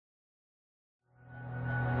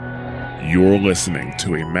You're listening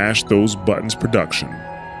to a Mash Those Buttons production.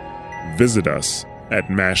 Visit us at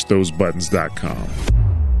mashthosebuttons.com.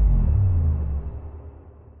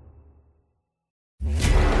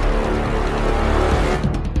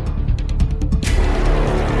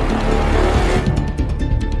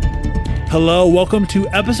 Hello, welcome to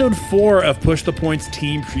episode 4 of Push the Points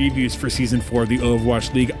team previews for season 4 of the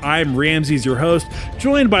Overwatch League. I'm Ramses, your host,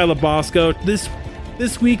 joined by Labosco.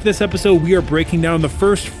 This week, this episode, we are breaking down the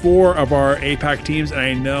first 4 of our APAC teams, and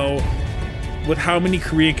I know with how many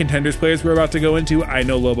Korean contenders players we're about to go into, I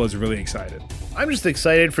know Lobo's really excited. I'm just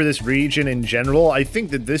excited for this region in general. I think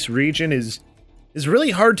that this region is really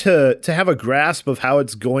hard to have a grasp of how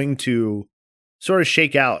it's going to sort of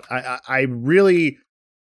shake out. I really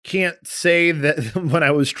can't say that when I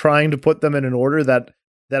was trying to put them in an order that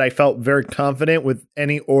I felt very confident with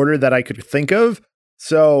any order that I could think of.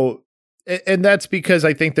 So, and that's because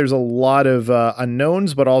I think there's a lot of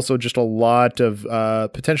unknowns, but also just a lot of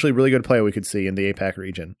potentially really good play we could see in the APAC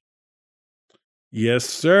region. Yes,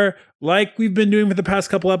 sir. Like we've been doing for the past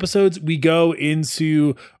couple episodes, we go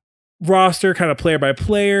into roster kind of player by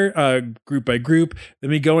player, group by group.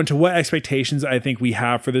 Then we go into what expectations I think we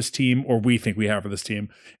have for this team, or we think we have for this team.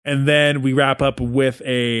 And then we wrap up with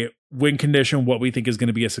a win condition, what we think is going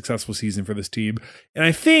to be a successful season for this team. And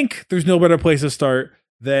I think there's no better place to start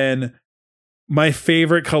than my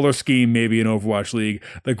favorite color scheme, maybe in Overwatch League,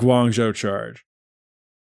 the Guangzhou Charge.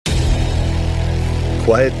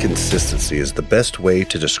 Quiet consistency is the best way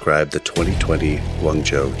to describe the 2020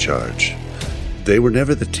 Guangzhou Charge. They were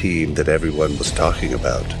never the team that everyone was talking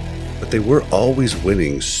about, but they were always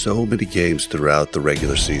winning so many games throughout the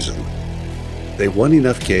regular season. They won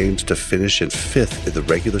enough games to finish in 5th in the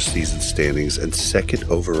regular season standings and 2nd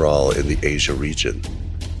overall in the Asia region.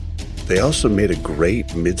 They also made a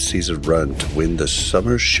great mid-season run to win the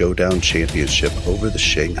Summer Showdown Championship over the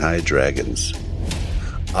Shanghai Dragons.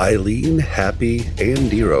 Eileen, Happy, and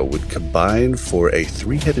Nero would combine for a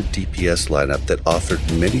 3-headed DPS lineup that offered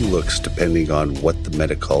many looks depending on what the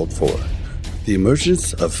meta called for. The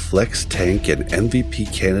emergence of Flex Tank and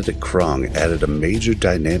MVP candidate Krong added a major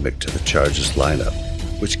dynamic to the Charge's lineup,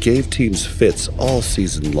 which gave teams fits all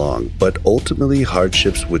season long, but ultimately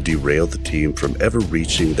hardships would derail the team from ever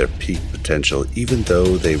reaching their peak potential even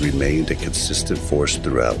though they remained a consistent force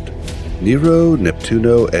throughout. Nero,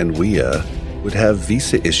 Neptuno, and Wea would have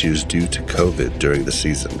visa issues due to COVID during the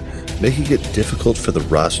season, making it difficult for the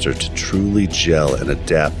roster to truly gel and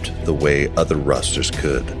adapt the way other rosters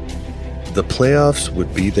could. The playoffs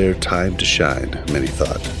would be their time to shine, many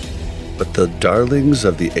thought, but the darlings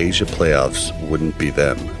of the Asia playoffs wouldn't be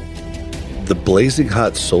them. The blazing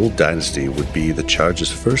hot Seoul Dynasty would be the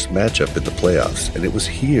Charge's first matchup in the playoffs, and it was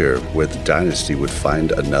here where the Dynasty would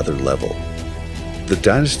find another level. The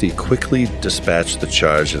Dynasty quickly dispatched the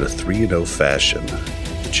Charge in a 3-0 fashion.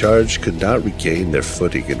 The Charge could not regain their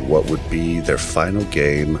footing in what would be their final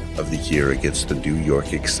game of the year against the New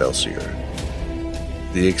York Excelsior.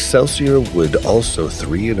 The Excelsior would also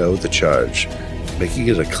 3-0 the Charge, making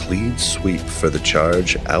it a clean sweep for the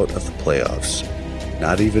Charge out of the playoffs,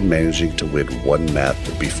 not even managing to win one map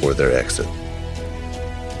before their exit.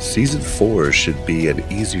 Season 4 should be an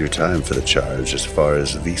easier time for the Charge as far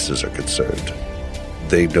as visas are concerned.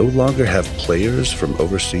 They no longer have players from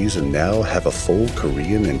overseas and now have a full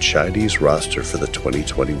Korean and Chinese roster for the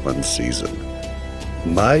 2021 season.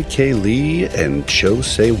 Mai K. Lee and Cho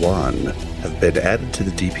Se-wan have been added to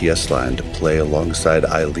the DPS line to play alongside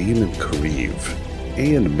Eileen and Kareev,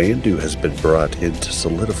 and Mandu has been brought in to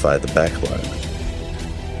solidify the backline.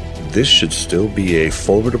 This should still be a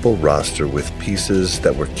formidable roster with pieces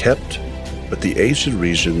that were kept, but the Asian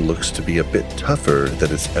region looks to be a bit tougher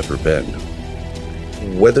than it's ever been.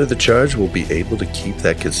 Whether the Charge will be able to keep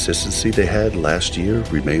that consistency they had last year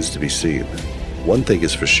remains to be seen. One thing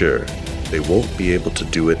is for sure, they won't be able to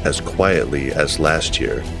do it as quietly as last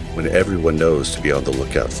year when everyone knows to be on the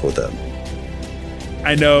lookout for them.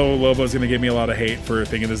 I know Lobo's going to give me a lot of hate for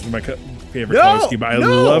thinking this is my favorite color scheme, but I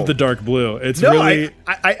love the dark blue.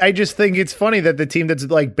 I just think it's funny that the team that's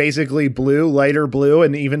like basically blue, lighter blue,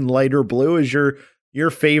 and even lighter blue is your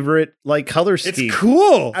favorite like color scheme. It's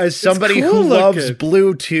cool. As somebody who loves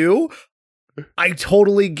blue too, I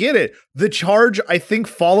totally get it. The Charge, I think,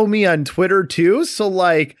 follow me on Twitter too. So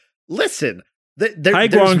like, listen,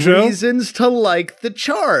 there's reasons to like the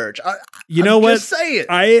Charge. You know what? Just say it.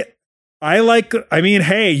 Hey,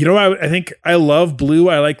 you know what? I think I love blue.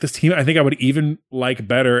 I like this team. I think I would even like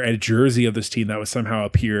better a jersey of this team that would somehow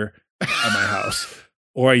appear at my house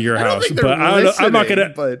or at your house. But I don't know.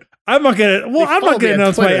 I'm not gonna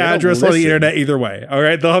announce my address on the internet either way. All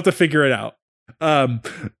right. They'll have to figure it out.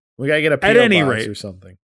 We gotta get a PO box or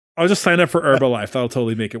something. I'll just sign up for Herbalife. That'll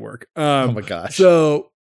totally make it work. Oh my gosh.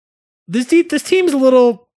 So this team's a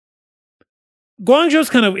little. Guangzhou's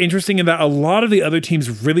kind of interesting in that a lot of the other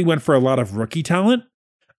teams really went for a lot of rookie talent.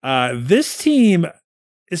 This team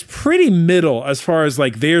is pretty middle as far as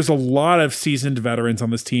like there's a lot of seasoned veterans on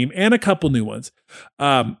this team and a couple new ones.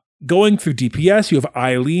 Going through DPS, you have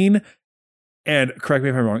Eileen, and correct me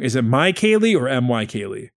if I'm wrong, is it My Kaylee or MY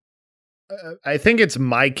Kaylee? I think it's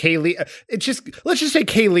My Kaylee. Let's just say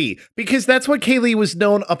Kaylee, because that's what Kaylee was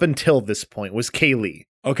known up until this point, was Kaylee.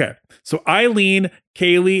 Okay. So Eileen,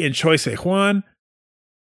 Kaylee, and Choi Se-hwan.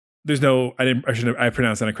 I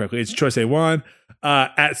pronounced that incorrectly. It's Choi Se-hwan.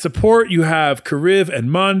 At support, you have Kariv and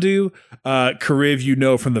Mondu. Kariv, you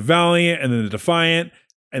know from the Valiant and then the Defiant.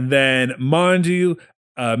 And then Mondu,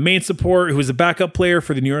 main support, who was a backup player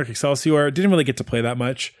for the New York Excelsior. Didn't really get to play that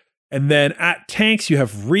much. And then at tanks, you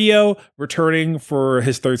have Rio returning for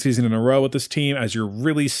his third season in a row with this team as your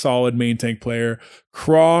really solid main tank player.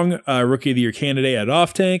 Krong, Rookie of the Year candidate at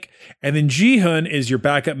off tank. And then Ji-hun is your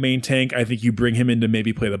backup main tank. I think you bring him in to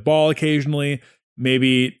maybe play the ball occasionally.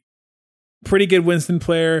 Maybe pretty good Winston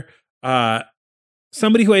player.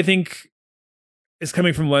 Somebody who I think is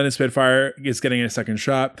coming from London Spitfire is getting a second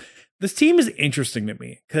shot. This team is interesting to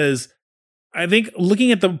me because I think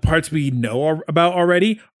looking at the parts we know about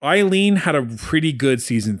already, Eileen had a pretty good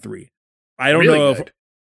season 3. I don't know if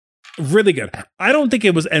really good. I don't think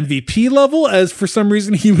it was MVP level, as for some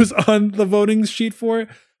reason he was on the voting sheet for it,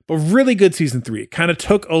 but really good season 3. Kind of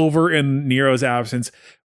took over in Nero's absence.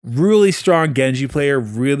 Really strong Genji player,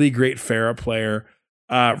 really great Pharah player.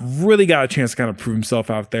 Really got a chance to kind of prove himself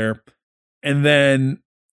out there. And then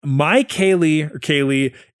My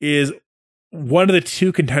Kaylee is one of the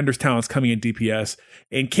 2 contenders talents coming in DPS.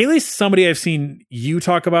 And Kaylee's somebody I've seen you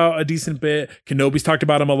talk about a decent bit. Kenobi's talked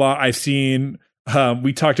about him a lot. I've seen,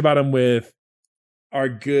 we talked about him with our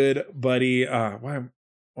good buddy. Why am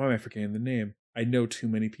I forgetting the name? I know too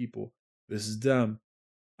many people. This is dumb.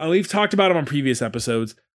 We've talked about him on previous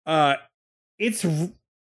episodes. I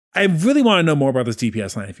really want to know more about this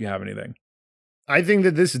DPS line if you have anything. I think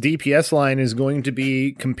that this DPS line is going to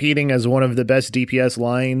be competing as one of the best DPS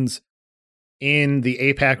lines in the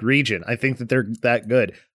APAC region. I think that they're that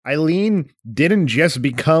good. Eileen didn't just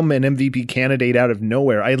become an MVP candidate out of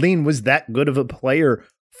nowhere. Eileen was that good of a player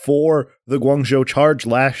for the Guangzhou Charge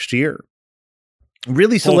last year.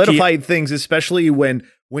 Really solidified things, especially when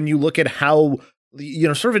you look at how,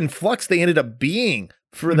 sort of in flux they ended up being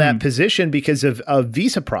for that position because of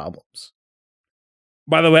visa problems.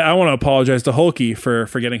 By the way, I want to apologize to Hulky for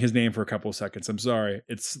forgetting his name for a couple of seconds. I'm sorry.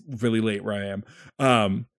 It's really late where I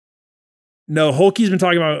am. No, Hulky's been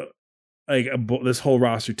talking about like this whole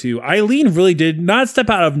roster too. Eileen really did not step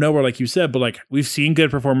out of nowhere, like you said, but like we've seen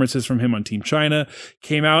good performances from him on Team China.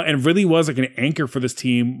 Came out and really was like an anchor for this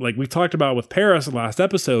team. Like we talked about with Paris last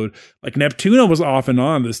episode, like Neptuna was off and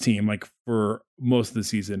on this team like for most of the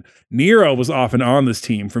season. Nero was off and on this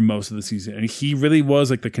team for most of the season, and he really was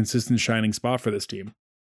like the consistent shining spot for this team.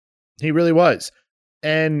 He really was.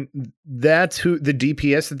 And that's who the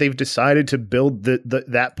DPS that they've decided to build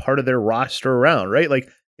that part of their roster around, right? Like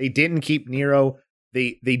they didn't keep Nero,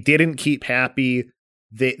 they didn't keep Happy,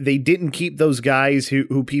 they didn't keep those guys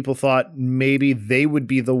who people thought maybe they would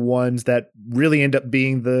be the ones that really end up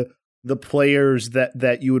being the players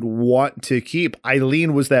that you would want to keep.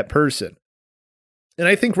 Eileen was that person, and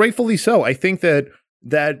I think rightfully so. I think that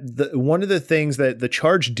one of the things that the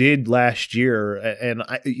Charge did last year, and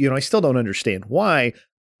I still don't understand why,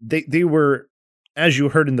 they were, as you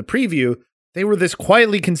heard in the preview, they were this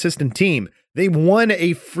quietly consistent team. They won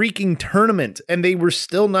a freaking tournament, and they were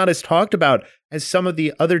still not as talked about as some of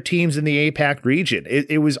the other teams in the APAC region.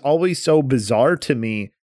 It was always so bizarre to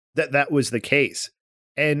me that was the case.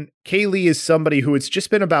 And Kaylee is somebody who it's just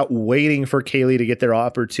been about waiting for Kaylee to get their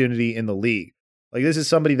opportunity in the league. Like this is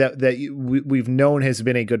somebody that we've known has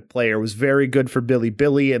been a good player, was very good for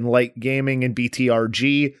Billy and Light Gaming and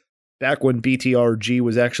BTRG, back when BTRG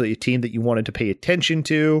was actually a team that you wanted to pay attention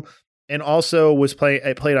to, and also was played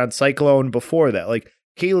on Cyclone before that. Like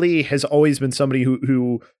Kaylee has always been somebody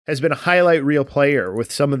who has been a highlight reel player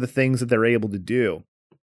with some of the things that they're able to do.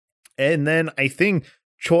 And then I think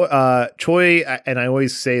Choi, and I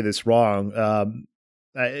always say this wrong,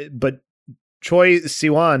 but Choi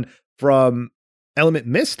Siwan from Element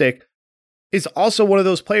Mystic is also one of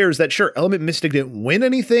those players that, sure, Element Mystic didn't win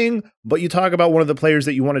anything, but you talk about one of the players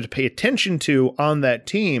that you wanted to pay attention to on that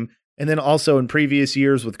team. And then also in previous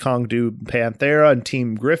years with Chengdu Panthera and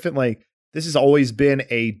Team Griffin, like this has always been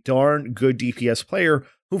a darn good DPS player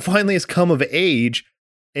who finally has come of age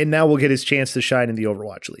and now will get his chance to shine in the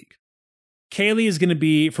Overwatch League. Kaylee is going to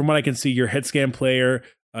be, from what I can see, your hit scan player.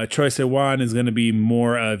 Choi Se-wan is going to be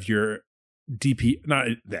more of your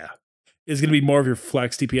is going to be more of your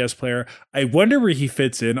flex DPS player. I wonder where he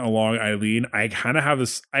fits in along Eileen. I kind of have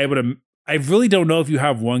this. I really don't know if you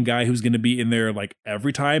have one guy who's going to be in there like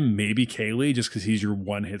every time. Maybe Kaylee, just because he's your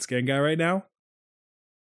one hit scan guy right now.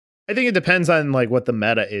 I think it depends on like what the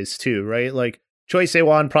meta is too, right? Like Choi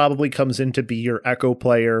Se-wan probably comes in to be your echo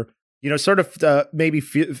player. Sort of maybe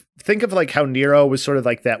think of like how Nero was sort of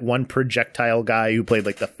like that one projectile guy who played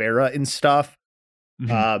like the Pharah and stuff.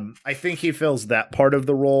 Mm-hmm. I think he fills that part of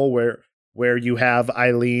the role where you have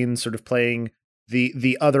Eileen sort of playing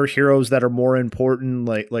the other heroes that are more important,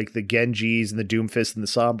 like the Genjis and the Doomfist and the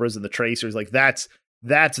Sombras and the Tracers. Like that's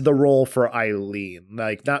the role for Eileen.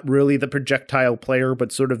 Like not really the projectile player,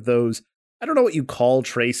 but sort of those. I don't know what you call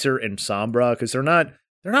Tracer and Sombra because they're not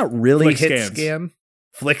really Flick hit scans. scan.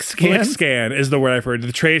 Flick scan? Flick scan is the word I've heard.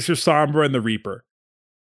 The Tracer, Sombra, and the Reaper.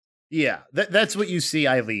 Yeah, that's what you see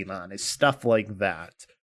Eileen on, is stuff like that.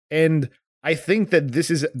 And I think that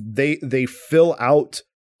this is they fill out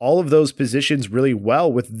all of those positions really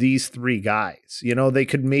well with these three guys. They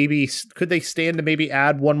could they stand to maybe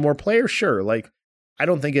add one more player? Sure. Like, I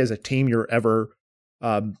don't think as a team you're ever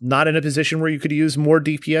not in a position where you could use more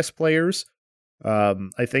DPS players.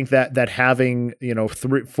 I think that having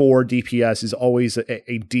 3-4 DPS is always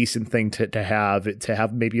a decent thing to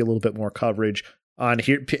have maybe a little bit more coverage on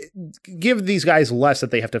here. Give these guys less that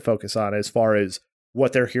they have to focus on as far as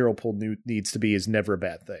what their hero pool needs to be is never a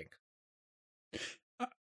bad thing.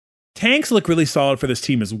 Tanks look really solid for this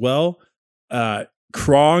team as well.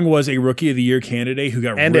 Krong was a Rookie of the Year candidate who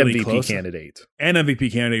got really MVP close. candidate. And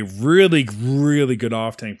MVP candidate. Really, really good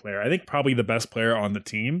off-tank player. I think probably the best player on the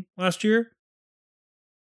team last year.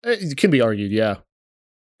 It can be argued, yeah.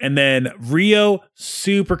 And then Rio,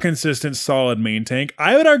 super consistent, solid main tank.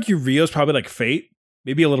 I would argue Rio's probably like Fate,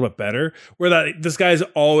 maybe a little bit better, where this guy's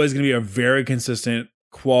always going to be a very consistent,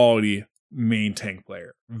 quality main tank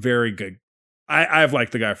player. Very good. I've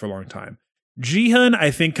liked the guy for a long time. Jihan, I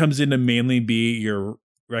think, comes in to mainly be your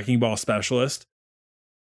Wrecking Ball specialist.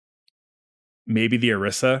 Maybe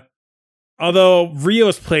the Although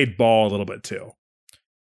Rio's played ball a little bit too.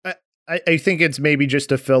 I think it's maybe just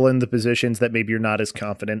to fill in the positions that maybe you're not as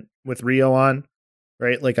confident with Rio on,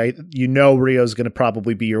 right? Like Rio's going to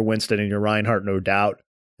probably be your Winston and your Reinhardt, no doubt.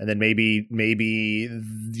 And then maybe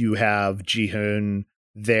you have Jihoon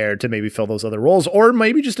there to maybe fill those other roles, or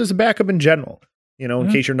maybe just as a backup in general,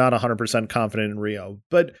 in case you're not 100% confident in Rio.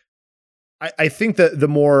 But I think that the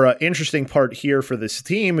more interesting part here for this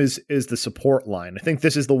team is the support line. I think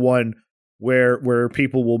this is the one where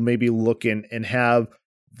people will maybe look in and have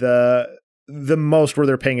the most where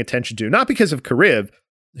they're paying attention to, not because of Kariv,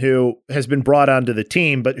 who has been brought onto the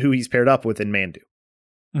team, but who he's paired up with in Mandu.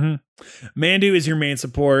 Mm-hmm. Mandu is your main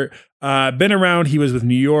support. Been around. He was with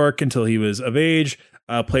New York until he was of age.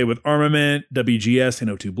 Played with Armament, WGS, and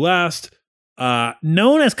O2 Blast.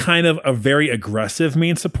 Known as kind of a very aggressive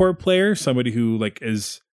main support player, somebody who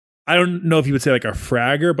is, I don't know if you would say like a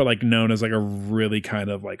fragger, but like known as like a really kind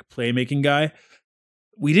of like playmaking guy.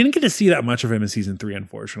 We didn't get to see that much of him in season 3,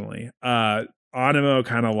 unfortunately. Onimo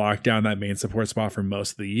kind of locked down that main support spot for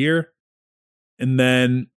most of the year. And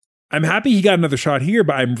then I'm happy he got another shot here,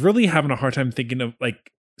 but I'm really having a hard time thinking of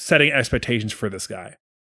like setting expectations for this guy.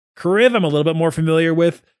 Kariv, I'm a little bit more familiar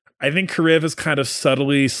with. I think Kariv has kind of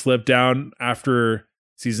subtly slipped down after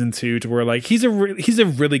season 2 to where like he's a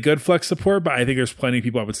really good flex support, but I think there's plenty of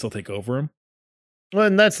people I would still take over him. Well,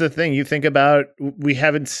 and that's the thing. You think about, we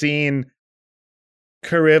haven't seen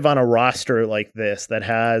Kariv on a roster like this that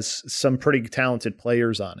has some pretty talented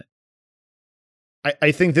players on it.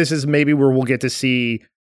 I think this is maybe where we'll get to see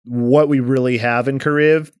what we really have in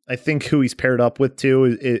Kariv. I think who he's paired up with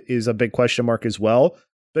too is a big question mark as well.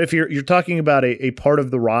 But if you're talking about a part of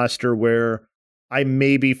the roster where I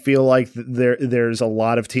maybe feel like there's a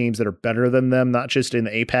lot of teams that are better than them, not just in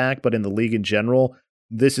the APAC, but in the league in general,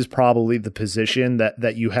 this is probably the position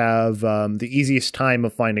that you have the easiest time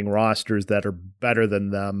of finding rosters that are better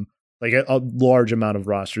than them, like a large amount of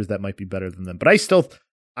rosters that might be better than them. But I still,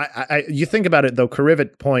 you think about it though, Kariv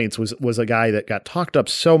at points was a guy that got talked up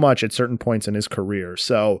so much at certain points in his career.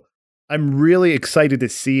 So I'm really excited to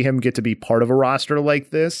see him get to be part of a roster like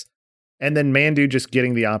this. And then Mandu just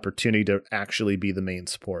getting the opportunity to actually be the main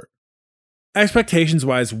support. Expectations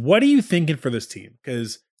wise, what are you thinking for this team?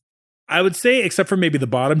 Because I would say, except for maybe the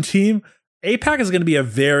bottom team, APAC is going to be a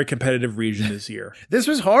very competitive region this year. This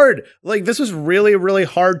was hard. Like, this was really, really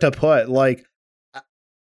hard to put. Like,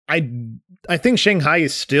 I think Shanghai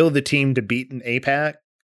is still the team to beat in APAC.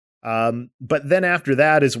 But then after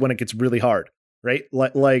that is when it gets really hard. right?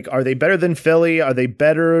 Like, are they better than Philly? Are they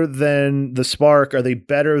better than the Spark? Are they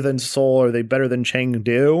better than Seoul? Are they better than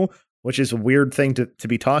Chengdu? Which is a weird thing to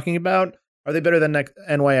be talking about. Are they better than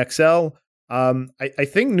NYXL? I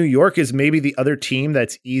think New York is maybe the other team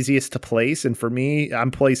that's easiest to place. And for me,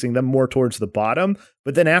 I'm placing them more towards the bottom.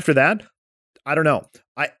 But then after that, I don't know.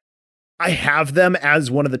 I have them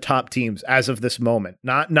as one of the top teams as of this moment.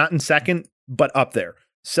 Not in second, but up there.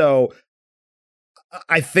 So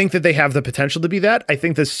I think that they have the potential to be that. I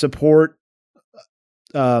think the support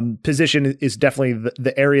position is definitely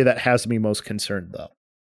the area that has me most concerned, though.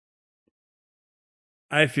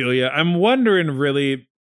 I feel you. I'm wondering, really,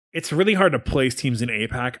 it's really hard to place teams in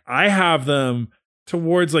APAC. I have them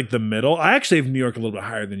towards like the middle. I actually have New York a little bit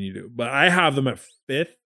higher than you do, but I have them at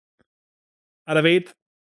 5th out of 8th.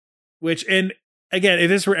 Which, and again, if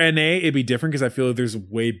this were NA, it'd be different because I feel like there's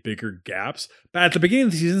way bigger gaps. But at the beginning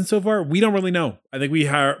of the season so far, we don't really know. I think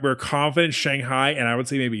we're confident Shanghai and I would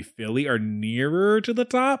say maybe Philly are nearer to the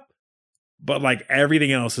top, but like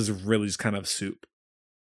everything else is really just kind of soup.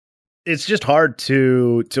 It's just hard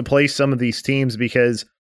to place some of these teams because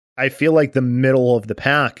I feel like the middle of the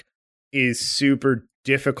pack is super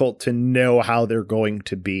difficult to know how they're going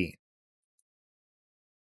to be.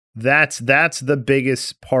 That's the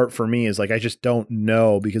biggest part for me is like, I just don't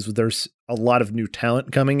know because there's a lot of new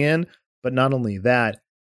talent coming in, but not only that,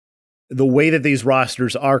 the way that these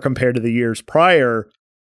rosters are compared to the years prior,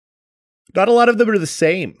 not a lot of them are the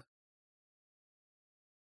same.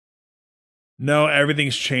 No,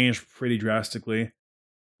 everything's changed pretty drastically.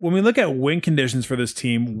 When we look at win conditions for this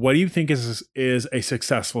team, what do you think is a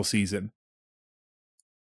successful season?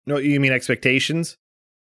 No, you mean expectations?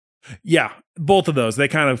 Yeah, both of those. They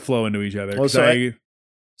kind of flow into each other. Well,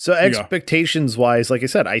 so expectations wise, like I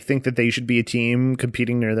said, I think that they should be a team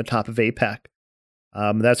competing near the top of APAC.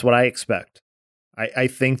 That's what I expect. I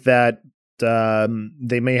think that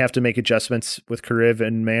they may have to make adjustments with Kariv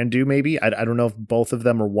and Mandu, maybe. I don't know if both of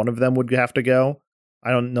them or one of them would have to go.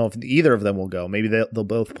 I don't know if either of them will go. Maybe they'll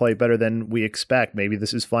both play better than we expect. Maybe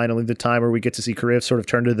this is finally the time where we get to see Kariv sort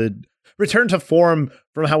of return to form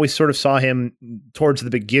from how we sort of saw him towards the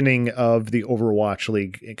beginning of the Overwatch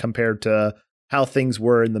League compared to how things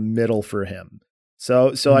were in the middle for him.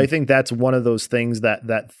 So I think that's one of those things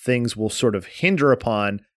that things will sort of hinder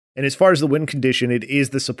upon. And as far as the win condition, it is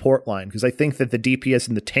the support line, because I think that the DPS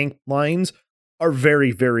and the tank lines are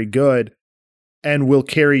very, very good and will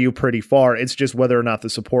carry you pretty far. It's just whether or not the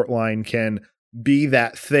support line can be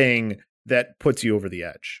that thing that puts you over the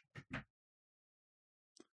edge.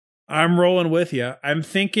 I'm rolling with you. I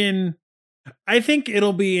think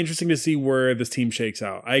it'll be interesting to see where this team shakes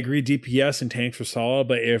out. I agree DPS and tanks are solid,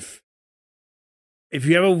 but if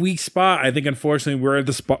you have a weak spot, I think unfortunately we're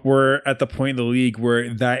at the point in the league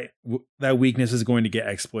where that weakness is going to get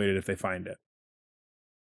exploited if they find it.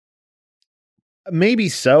 Maybe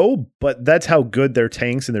so, but that's how good their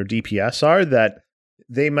tanks and their DPS are, that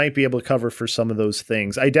they might be able to cover for some of those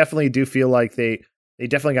things. I definitely do feel like they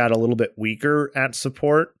definitely got a little bit weaker at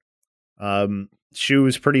support. Shu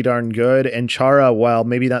is pretty darn good, and Chara, while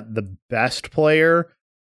maybe not the best player,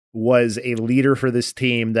 was a leader for this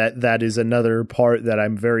team. That is another part that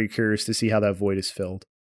I'm very curious to see how that void is filled.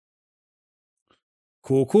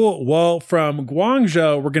 Cool. Well, from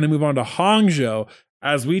Guangzhou, we're going to move on to Hangzhou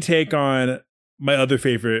as we take on my other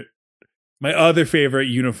favorite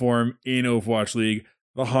uniform in Overwatch League,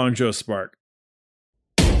 the Hangzhou Spark.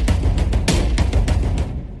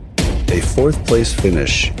 A 4th place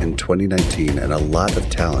finish in 2019 and a lot of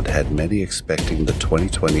talent had many expecting the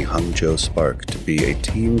 2020 Hangzhou Spark to be a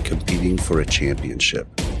team competing for a championship.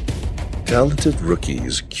 Talented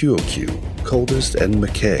rookies QOQ, Coldest, and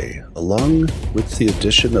McKay, along with the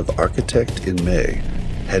addition of Architect in May,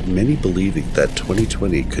 had many believing that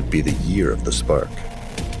 2020 could be the year of the Spark.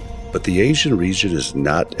 But the Asian region is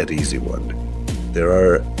not an easy one. There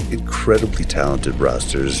are incredibly talented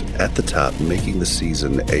rosters at the top, making the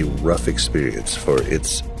season a rough experience for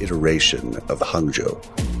its iteration of Hangzhou.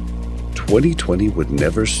 2020 would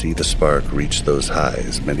never see the Spark reach those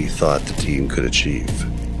highs many thought the team could achieve.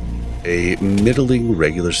 A middling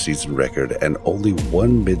regular season record and only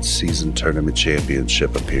one mid-season tournament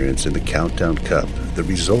championship appearance in the Countdown Cup that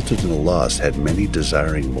resulted in a loss had many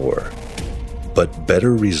desiring more. But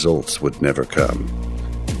better results would never come.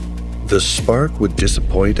 The Spark would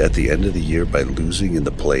disappoint at the end of the year by losing in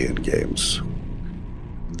the play-in games.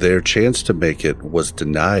 Their chance to make it was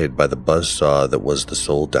denied by the buzzsaw that was the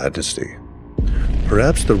Seoul Dynasty.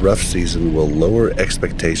 Perhaps the rough season will lower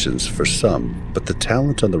expectations for some, but the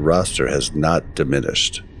talent on the roster has not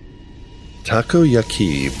diminished.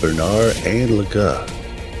 Takoyaki, Bernard, and Lega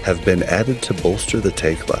have been added to bolster the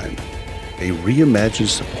tank line. a reimagined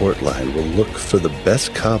support line will look for the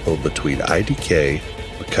best combo between IDK,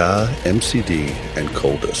 Macaw, MCD, and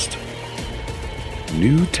Coldest.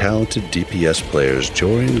 New talented DPS players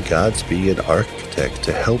join Godsby and Architect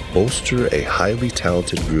to help bolster a highly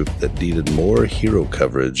talented group that needed more hero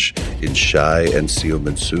coverage in Shai and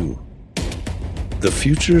Siominsu. The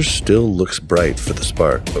future still looks bright for the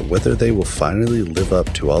Spark, but whether they will finally live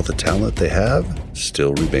up to all the talent they have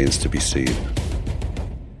still remains to be seen.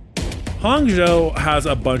 Hangzhou has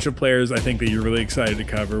a bunch of players I think that you're really excited to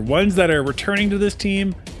cover. Ones that are returning to this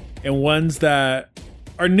team and ones that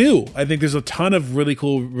are new. I think there's a ton of really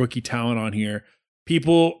cool rookie talent on here.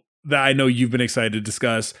 People that I know you've been excited to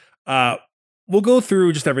discuss. We'll go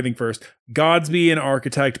through just everything first. Godsby and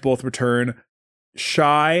Architect both return.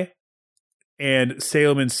 Shai and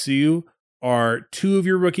Siominsu are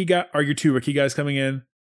your two rookie guys coming in.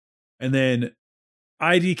 And then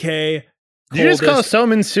IDK. Did you just call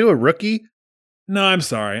Siominsu a rookie? No, I'm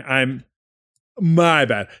sorry. My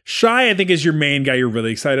bad. Shai, I think, is your main guy you're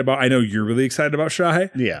really excited about. I know you're really excited about Shai.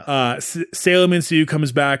 Yeah. Siominsu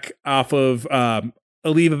comes back off of a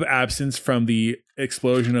leave of absence from the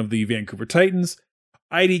explosion of the Vancouver Titans.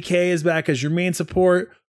 IDK is back as your main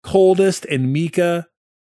support. Coldest and Mika.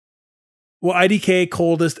 Well, IDK,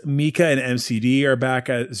 Coldest, Mika, and MCD are back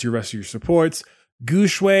as your rest of your supports.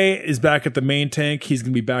 Gushui is back at the main tank. He's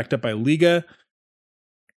going to be backed up by Liga.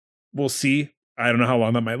 We'll see. I don't know how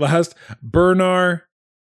long that might last. Bernard,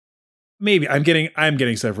 maybe. I'm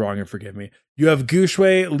getting stuff wrong, and forgive me. You have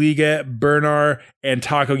Gushui, Liga, Bernard, and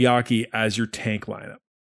Takoyaki as your tank lineup.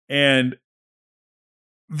 And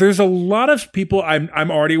there's a lot of people I'm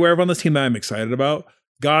already aware of on this team that I'm excited about.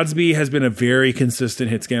 Godsby has been a very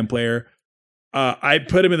consistent hit scan player. I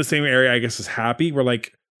put him in the same area, I guess, as Happy. We're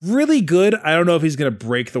like, really good. I don't know if he's going to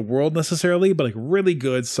break the world necessarily, but like really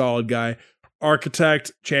good, solid guy.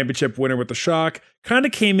 Architect, championship winner with the Shock. Kind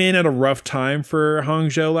of came in at a rough time for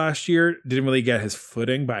Hangzhou last year. Didn't really get his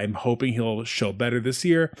footing, but I'm hoping he'll show better this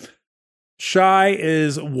year. Shai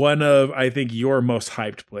is one of, I think, your most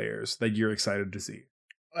hyped players that you're excited to see.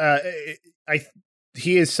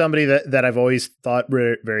 He is somebody that I've always thought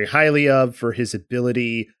very highly of for his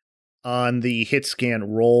ability on the hit scan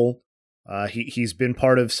role. He's been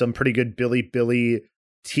part of some pretty good Billy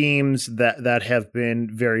teams that have been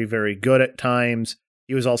very, very good at times.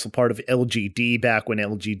 He was also part of LGD back when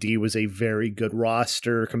LGD was a very good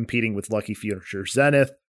roster, competing with Lucky Future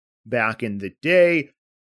Zenith back in the day.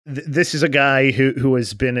 This is a guy who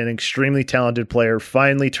has been an extremely talented player,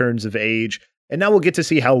 finally turns of age, and now we'll get to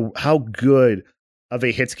see how good of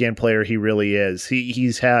a hit scan player he really is.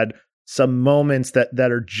 He's had some moments that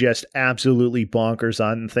are just absolutely bonkers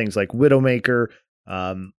on things like Widowmaker.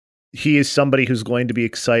 He is somebody who's going to be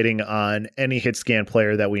exciting on any hit scan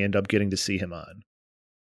player that we end up getting to see him on.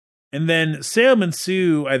 And then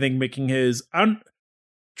Siominsu, I think making his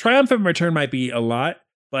triumphant return might be a lot,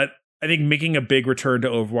 but I think making a big return to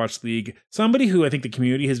Overwatch League, somebody who I think the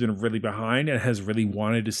community has been really behind and has really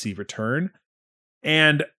wanted to see return.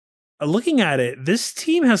 And looking at it, this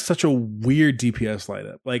team has such a weird DPS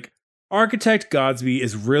lineup. Like Architect Godsby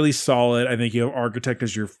is really solid. I think you have Architect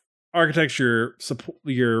as your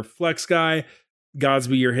flex guy,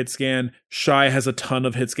 Godsby your hit scan. Shai has a ton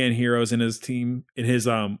of hit scan heroes in his team, in his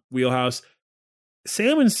wheelhouse.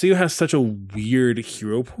 Siominsu has such a weird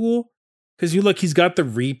hero pool because he's got the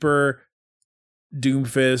Reaper,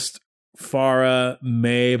 Doomfist, Pharah,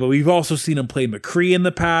 Mei, but we've also seen him play McCree in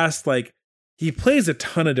the past. Like he plays a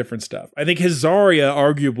ton of different stuff. I think his Zarya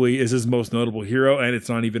arguably is his most notable hero, and it's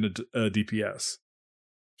not even a DPS.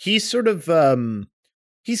 He's sort of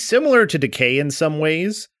he's similar to Decay in some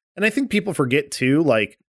ways. And I think people forget too,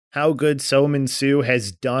 like how good Siominsu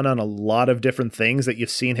has done on a lot of different things that you've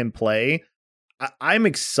seen him play. I'm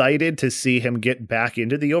excited to see him get back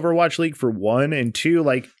into the Overwatch League for one, and two,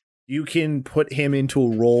 like you can put him into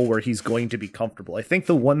a role where he's going to be comfortable. I think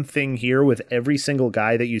the one thing here with every single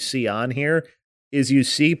guy that you see on here is you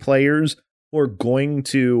see players who are going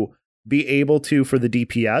to be able to, for the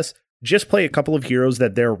DPS, just play a couple of heroes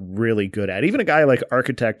that they're really good at. Even a guy like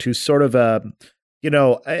Architect, who's sort of a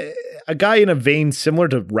guy in a vein similar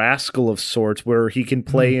to Rascal of sorts, where he can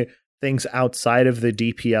play things outside of the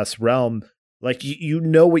DPS realm. Like, you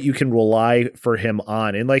know what you can rely for him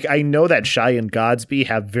on. And like, I know that Shai and Godsby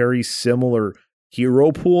have very similar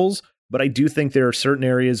hero pools, but I do think there are certain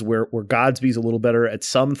areas where Godsby's a little better at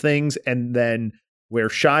some things, and then where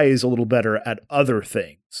Shai is a little better at other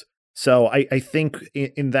things. So I think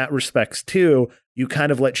in that respects too, you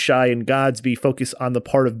kind of let Shai and Godsby focus on the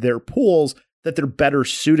part of their pools that they're better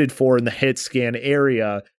suited for in the hit scan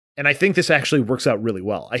area. And I think this actually works out really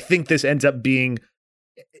well. I think this ends up being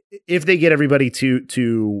if they get everybody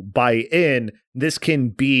to buy in, this can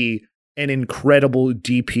be an incredible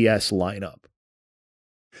DPS lineup.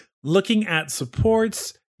 Looking at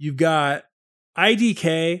supports, you've got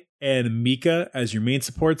IDK and Mika as your main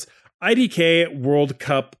supports. IDK, World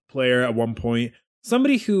Cup player at one point.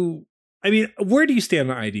 Somebody who, I mean, where do you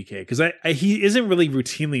stand on IDK? Because he isn't really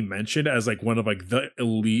routinely mentioned as like one of like the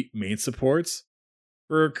elite main supports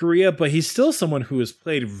for Korea, but he's still someone who has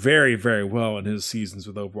played very, very well in his seasons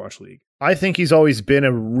with Overwatch League. I think he's always been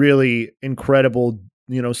a really incredible,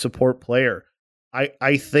 support player.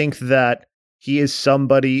 I think that he is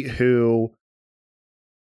somebody who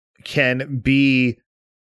can be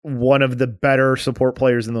one of the better support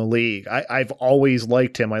players in the league. I've always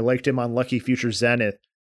liked him. I liked him on Lucky Future Zenith.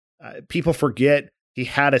 People forget he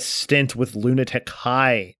had a stint with Lunatic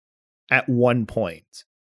High at one point.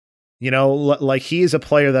 Like he is a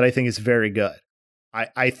player that I think is very good.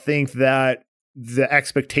 I think that the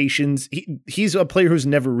expectations, he's a player who's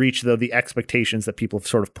never reached, though, the expectations that people have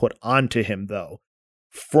sort of put onto him, though,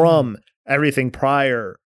 from everything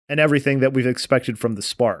prior and everything that we've expected from the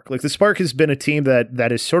Spark. Like the Spark has been a team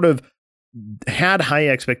that has sort of had high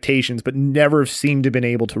expectations, but never seemed to have been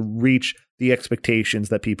able to reach the expectations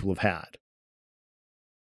that people have had.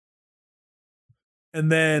 And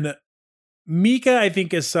then Mika, I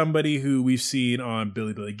think, is somebody who we've seen on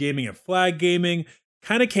Billy Billy Gaming and Flag Gaming.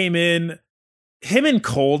 Kind of came in. Him and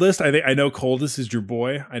Coldest. I know Coldest is your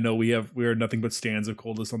boy. I know we are nothing but stands of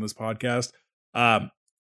Coldest on this podcast.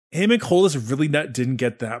 Him and Coldest really didn't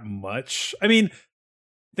get that much. I mean,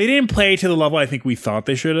 they didn't play to the level I think we thought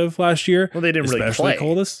they should have last year. Well, they didn't really especially play.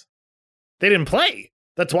 Coldest. They didn't play.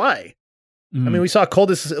 That's why. I mean, we saw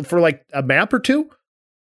Coldest for like a map or two.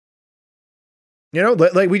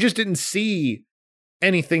 Like we just didn't see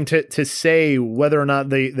anything to say whether or not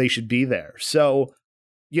they should be there. So,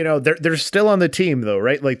 they're still on the team though,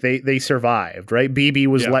 right? Like they survived, right? BB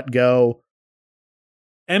was let go.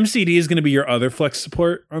 MCD is going to be your other flex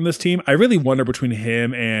support on this team. I really wonder between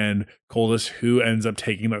him and Coldest who ends up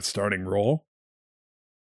taking that starting role.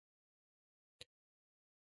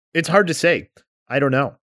 It's hard to say. I don't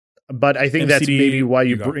know. But I think that's maybe why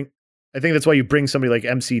that's why you bring somebody like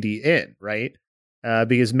MCD in, right?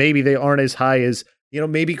 Because maybe they aren't as high as,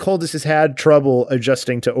 maybe Coldest has had trouble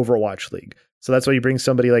adjusting to Overwatch League. So that's why you bring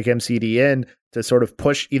somebody like MCD in to sort of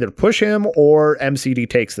push him, or MCD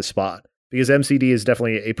takes the spot. Because MCD is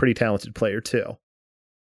definitely a pretty talented player too.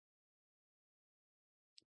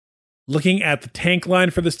 Looking at the tank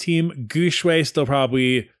line for this team, Gushue still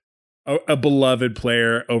probably a beloved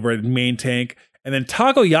player over at main tank. And then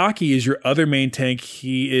Takoyaki is your other main tank.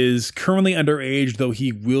 He is currently underage, though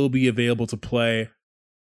he will be available to play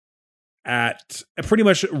at pretty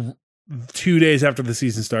much 2 days after the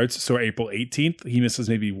season starts. So April 18th, he misses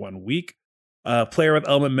maybe 1 week. Player with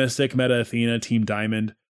Element Mystic, Meta Athena, Team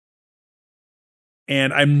Diamond.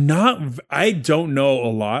 And I don't know a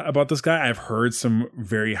lot about this guy. I've heard some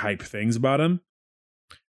very hype things about him.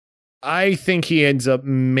 I think he ends up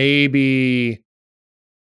maybe,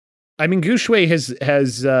 I mean, Gushue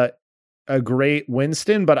has a great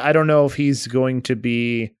Winston, but I don't know if he's going to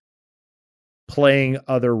be playing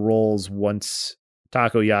other roles once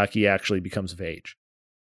Takoyaki actually becomes of age.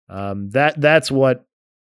 That's what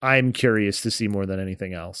I'm curious to see more than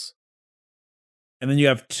anything else. And then you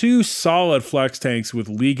have two solid flex tanks with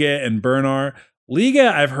Liga and Bernard.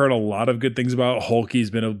 Liga, I've heard a lot of good things about.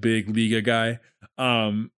 Hulky's been a big Liga guy.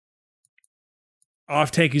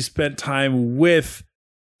 Off tank, you spent time with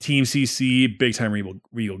Team CC, big time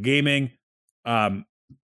Regal Gaming. I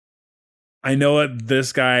know that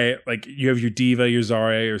this guy, like you have your Diva, your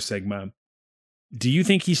Zarya, your Sigma. Do you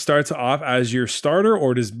think he starts off as your starter,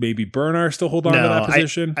 or does maybe Bernard still hold on to that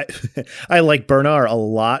position? I like Bernard a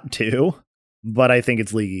lot too, but I think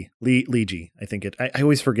it's Lee G. I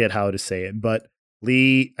always forget how to say it, but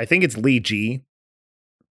I think it's Lee G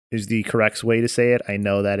is the correct way to say it. I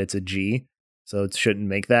know that it's a G, so it shouldn't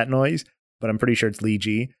make that noise, but I'm pretty sure it's Lee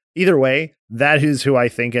G. Either way, that is who I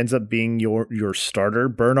think ends up being your starter.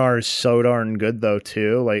 Bernard is so darn good though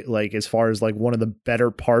too. Like as far as like one of the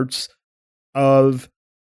better parts of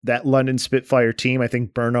that London Spitfire team, I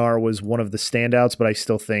think Bernard was one of the standouts, but I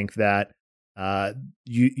still think that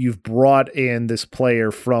you've brought in this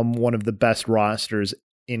player from one of the best rosters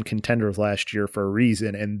in contenders last year for a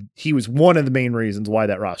reason, and he was one of the main reasons why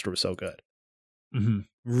that roster was so good. Mm-hmm.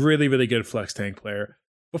 Really, really good flex tank player.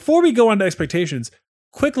 Before we go on to expectations,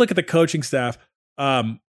 quick look at the coaching staff.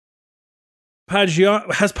 Has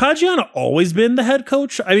Paggiano always been the head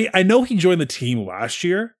coach? I mean, I know he joined the team last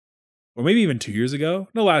year, or maybe even 2 years ago.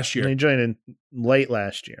 No, last year. He joined in late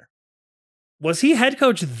last year. Was he head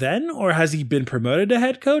coach then, or has he been promoted to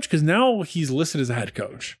head coach? Because now he's listed as a head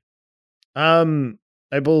coach.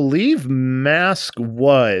 I believe Mask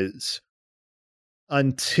was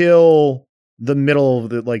until the middle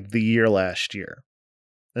of the year last year,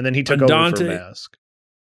 and then he took over for Mask.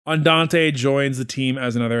 Andante joins the team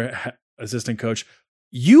as another assistant coach.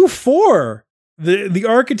 U4, the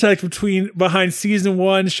architect behind season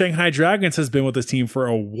 1 Shanghai Dragons, has been with this team for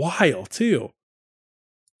a while too.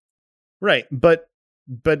 Right, but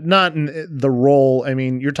not in the role. I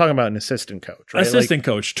mean, you're talking about an assistant coach, right? Assistant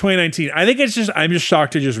coach, 2019. I think I'm just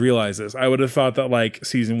shocked to just realize this. I would have thought that like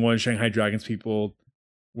season 1 Shanghai Dragons people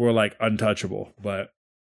were like untouchable, but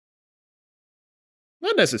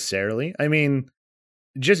not necessarily. I mean,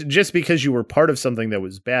 just because you were part of something that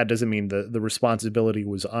was bad doesn't mean the responsibility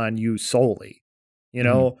was on you solely. You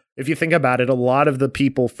know, if you think about it, a lot of the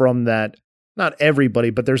people from that, not everybody,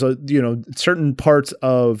 but there's certain parts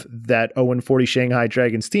of that 0-40 Shanghai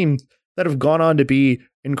Dragons team that have gone on to be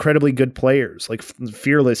incredibly good players, like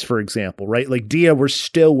Fearless, for example, right? Like Dia, we're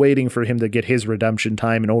still waiting for him to get his redemption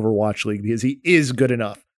time in Overwatch League because he is good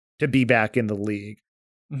enough to be back in the league.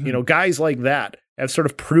 You know, guys like that have sort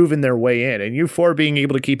of proven their way in, and U4 being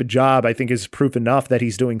able to keep a job, I think, is proof enough that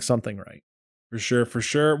he's doing something right. For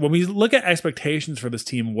sure. When we look at expectations for this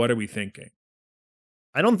team, what are we thinking?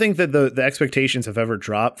 I don't think that the expectations have ever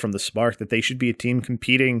dropped from the Spark that they should be a team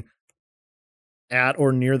competing at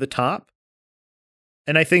or near the top.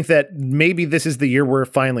 And I think that maybe this is the year where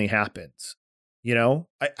it finally happens. You know,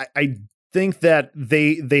 I think that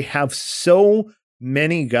they have so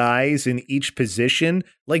many guys in each position,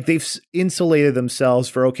 like they've insulated themselves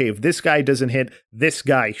for, okay, if this guy doesn't hit, this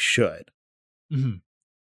guy should.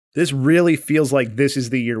 This really feels like this is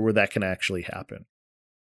the year where that can actually happen.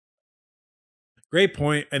 Great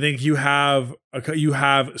point. I think you have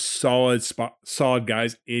solid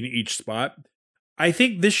guys in each spot. I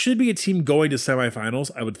think this should be a team going to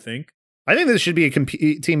semifinals, I would think. I think this should be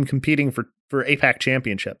a team competing for APAC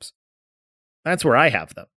championships. That's where I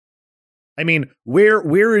have them. I mean,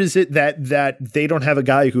 where is it that they don't have a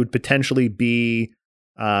guy who would potentially be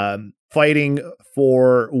fighting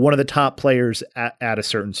for one of the top players at a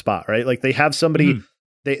certain spot, right? Like they have somebody,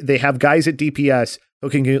 they have guys at DPS who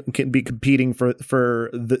can be competing for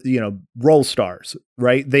the role stars,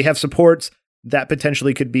 right? They have supports that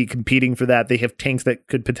potentially could be competing for that. They have tanks that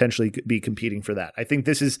could potentially be competing for that. I think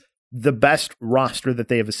this is the best roster that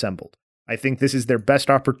they have assembled. I think this is their best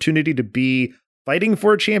opportunity to be fighting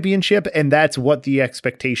for a championship, and that's what the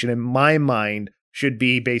expectation in my mind should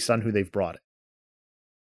be based on who they've brought it.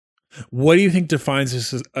 What do you think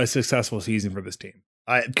defines a successful season for this team?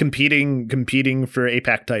 Competing for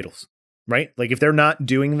APAC titles, right? Like if they're not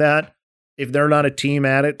doing that, if they're not a team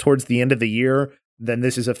at it towards the end of the year, then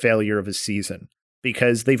this is a failure of a season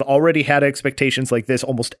because they've already had expectations like this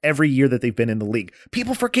almost every year that they've been in the league.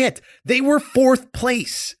 People forget they were 4th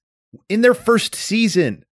place in their first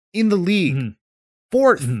season in the league.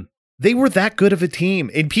 4th. They were that good of a team,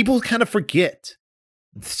 and people kind of forget.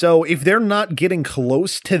 So if they're not getting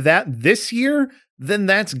close to that this year, then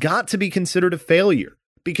that's got to be considered a failure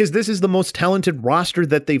because this is the most talented roster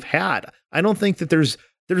that they've had. I don't think that there's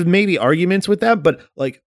maybe arguments with that, but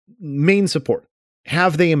like main support,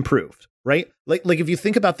 have they improved, right? Like if you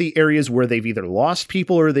think about the areas where they've either lost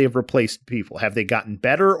people or they have replaced people, have they gotten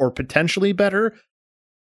better or potentially better?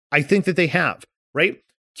 I think that they have, right?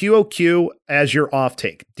 QOQ as your off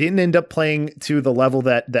take didn't end up playing to the level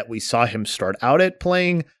that we saw him start out at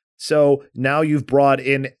playing. So now you've brought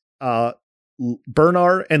in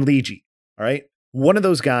Bernard and Ligi. All right. One of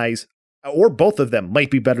those guys or both of them might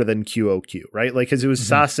be better than QOQ, right? Like, cause it was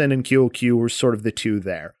Sassen and QOQ were sort of the two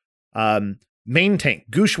there. Main tank,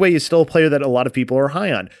 Gushwei is still a player that a lot of people are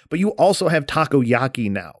high on, but you also have Takoyaki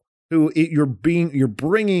now, who you're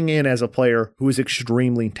bringing in as a player who is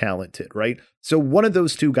extremely talented, right? So one of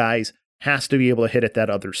those two guys has to be able to hit at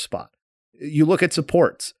that other spot. You look at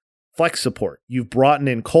supports, flex support. You've brought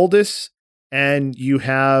in Coldus, and you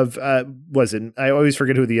have I always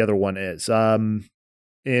forget who the other one is. And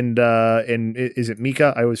is it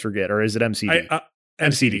Mika? I always forget, or is it MCD?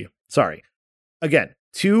 MCD. Sorry. Again,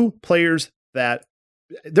 two players that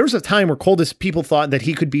there was a time where Coldus people thought that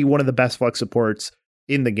he could be one of the best flex supports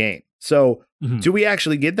in the game. So do we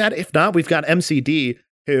actually get that? If not, we've got MCD,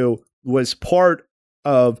 who was part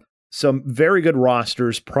of some very good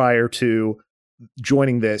rosters prior to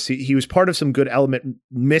joining this. He was part of some good Element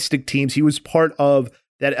Mystic teams. He was part of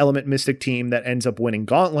that Element Mystic team that ends up winning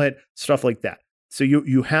Gauntlet, stuff like that. So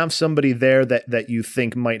you have somebody there that you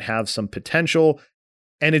think might have some potential,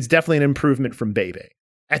 and it's definitely an improvement from Bebe.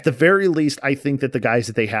 At the very least, I think that the guys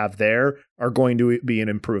that they have there are going to be an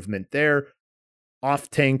improvement there. Off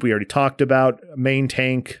tank, we already talked about. Main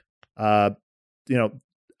tank, IDK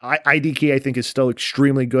I think is still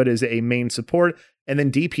extremely good as a main support. And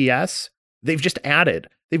then DPS, they've just added.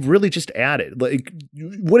 They've really just added. Like,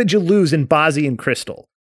 what did you lose in Bazi and Crystal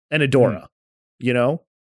and Adora? You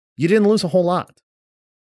didn't lose a whole lot.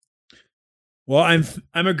 Well,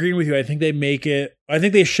 I'm agreeing with you. I think they make it. I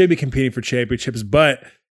think they should be competing for championships, but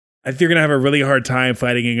I think they're going to have a really hard time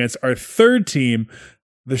fighting against our third team,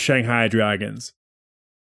 the Shanghai Dragons.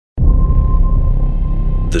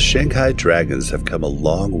 The Shanghai Dragons have come a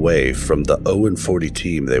long way from the 0-40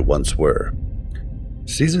 team they once were.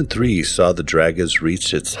 Season 3 saw the Dragons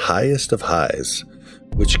reach its highest of highs,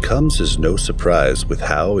 which comes as no surprise with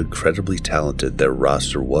how incredibly talented their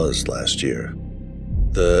roster was last year.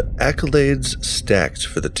 The accolades stacked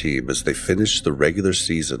for the team as they finished the regular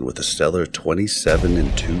season with a stellar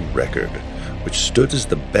 27-2 record, which stood as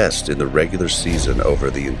the best in the regular season over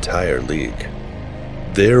the entire league.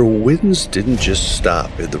 Their wins didn't just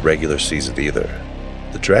stop in the regular season either.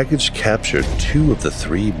 The Dragons captured 2 of the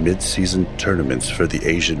 3 mid-season tournaments for the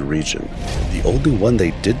Asian region. The only one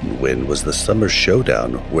they didn't win was the Summer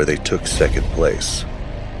Showdown, where they took second place.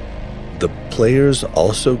 The players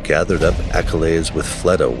also gathered up accolades, with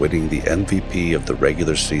Fleta winning the MVP of the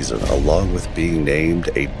regular season, along with being named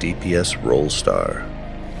a DPS Role Star.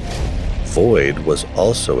 Void was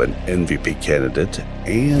also an MVP candidate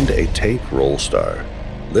and a tank Role Star.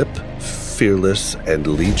 Lip, Fearless, and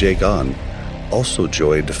Li Jaegon also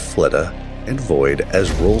joined Fleta and Void as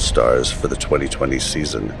Role Stars for the 2020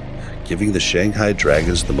 season, giving the Shanghai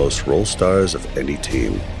Dragons the most Role Stars of any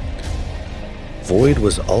team. Void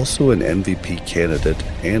was also an MVP candidate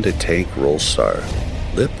and a tank Role Star.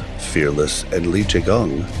 Lip, Fearless, and Li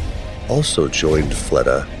Jaegon also joined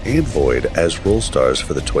Fleta and Void as Role Stars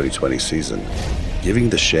for the 2020 season, giving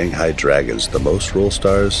the Shanghai Dragons the most Role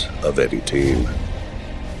Stars of any team.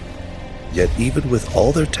 Yet even with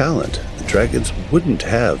all their talent, the Dragons wouldn't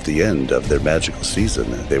have the end of their magical season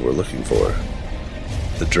they were looking for.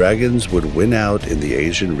 The Dragons would win out in the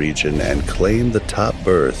Asian region and claim the top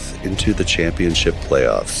berth into the championship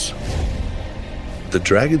playoffs. The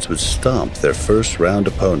Dragons would stomp their first-round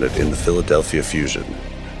opponent in the Philadelphia Fusion,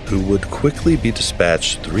 who would quickly be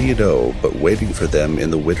dispatched 3-0, but waiting for them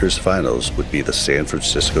in the winners' finals would be the San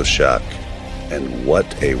Francisco Shock. And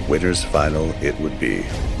what a winners' final it would be.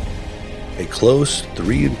 A close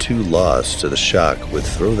 3-2 loss to the Shock would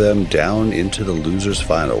throw them down into the losers'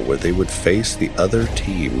 final, where they would face the other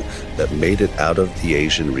team that made it out of the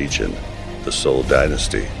Asian region, the Seoul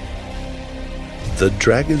Dynasty. The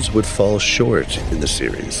Dragons would fall short in the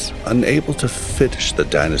series, unable to finish the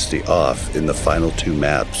Dynasty off in the final 2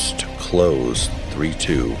 maps to close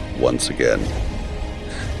 3-2 once again.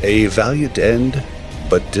 A valiant end,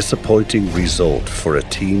 but disappointing result for a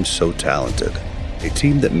team so talented. A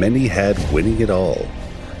team that many had winning it all.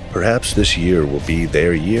 Perhaps this year will be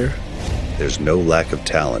their year. There's no lack of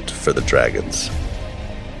talent for the Dragons.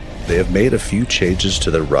 They have made a few changes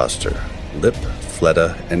to their roster. Lip,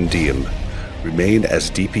 Fleta, and Diem remain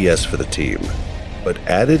as DPS for the team, but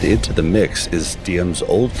added into the mix is Diem's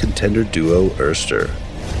old contender duo Erster,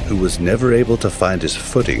 who was never able to find his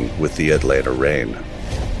footing with the Atlanta Reign.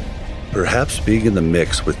 Perhaps being in the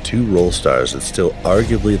mix with 2 Role Stars and still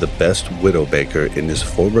arguably the best Widowmaker in his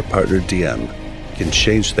former partner Diem can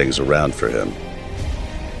change things around for him.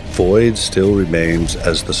 Void still remains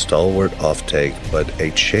as the stalwart off-tank, but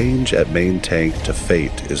a change at main tank to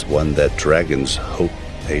Fate is one that Dragons hope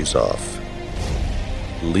pays off.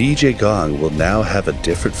 Li Jaegon will now have a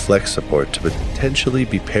different flex support to potentially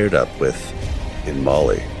be paired up with in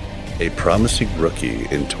Molly, a promising rookie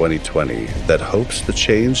in 2020 that hopes the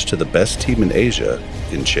change to the best team in Asia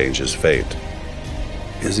can change his fate.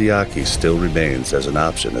 Izayaki still remains as an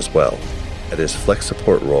option as well, at his flex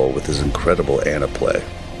support role with his incredible Ana play.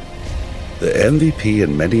 The MVP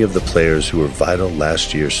and many of the players who were vital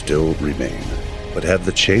last year still remain, but have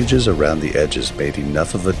the changes around the edges made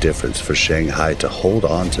enough of a difference for Shanghai to hold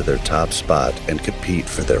on to their top spot and compete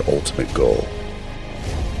for their ultimate goal?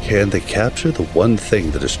 Can they capture the one thing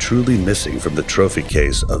that is truly missing from the trophy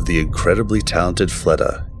case of the incredibly talented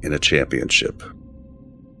Fleta in a championship?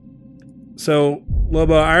 So,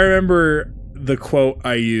 Lobo, I remember the quote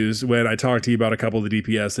I used when I talked to you about a couple of the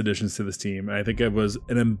DPS additions to this team. I think it was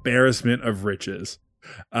an embarrassment of riches.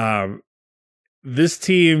 This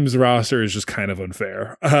team's roster is just kind of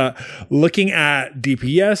unfair. Looking at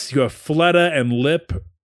DPS, you have Fleta and Lip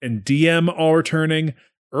and DM all returning.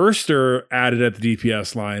 Erster added at the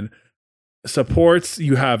DPS line. Supports,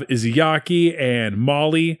 you have Izayaki and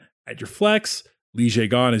Molly at your flex. Li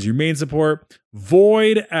Jaegon as your main support.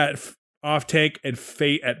 Void at off tank and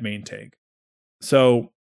Fate at main tank.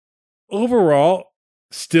 So overall,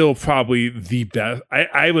 still probably the best.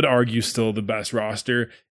 I would argue still the best roster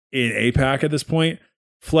in APAC at this point.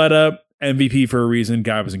 Fleta, MVP for a reason.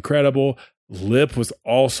 Guy was incredible. Lip was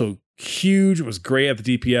also huge. Was great at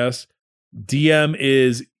the DPS. DM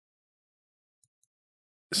is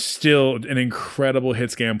still an incredible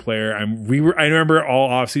hit scan player. I remember all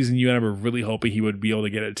offseason you and I were really hoping he would be able to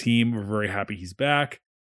get a team. We're very happy he's back.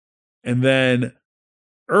 And then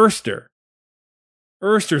Erster's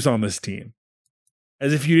on this team.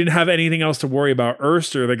 As if you didn't have anything else to worry about.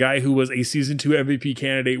 Erster, the guy who was a season 2 MVP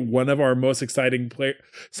candidate, one of our most exciting players,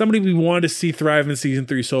 somebody we wanted to see thrive in season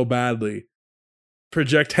 3 so badly.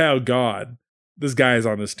 Projectile God. This guy is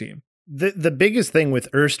on this team. The biggest thing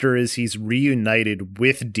with Erster is he's reunited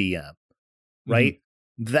with DM, right?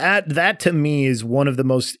 Mm-hmm. That to me is one of the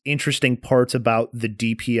most interesting parts about the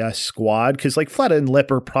DPS squad, because like Fleta and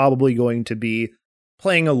Lip are probably going to be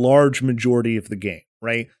playing a large majority of the game,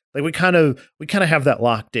 right? Like we kind of have that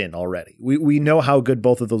locked in already. We know how good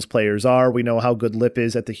both of those players are. We know how good Lip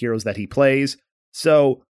is at the heroes that he plays.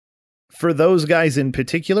 So for those guys in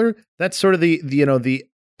particular, that's sort of the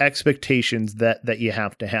expectations that you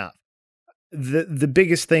have to have. The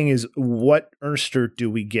biggest thing is, what Erster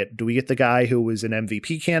do we get? Do we get the guy who was an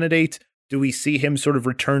MVP candidate? Do we see him sort of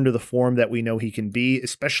return to the form that we know he can be,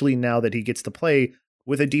 especially now that he gets to play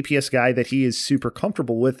with a DPS guy that he is super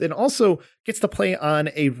comfortable with, and also gets to play on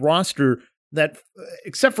a roster that,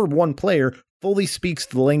 except for one player, fully speaks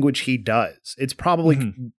the language he does? It's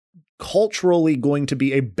probably culturally going to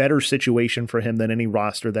be a better situation for him than any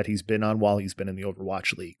roster that he's been on while he's been in the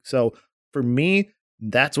Overwatch League. So for me,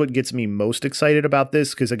 that's what gets me most excited about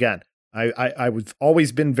this, because again, I've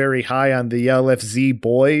always been very high on the LFZ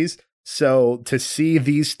boys. So to see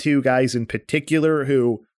these two guys in particular,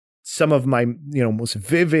 who some of my most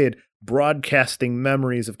vivid broadcasting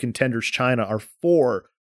memories of Contenders China are for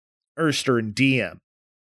Erster and DM,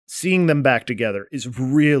 seeing them back together is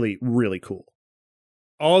really, really cool.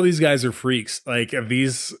 All these guys are freaks. Like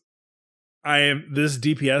this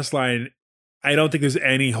DPS line, I don't think there's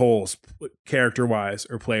any holes character-wise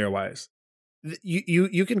or player-wise.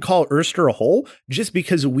 You can call Erster a hole just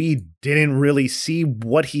because we didn't really see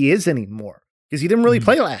what he is anymore, because he didn't really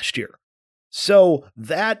play last year. So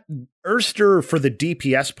that Erster for the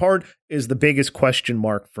DPS part is the biggest question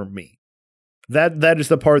mark for me. That is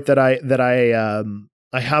the part that I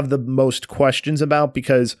have the most questions about,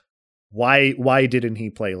 because why didn't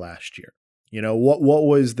he play last year? What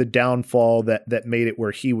was the downfall that made it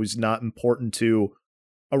where he was not important to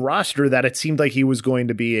a roster that it seemed like he was going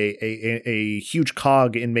to be a huge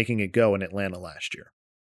cog in making it go in Atlanta last year?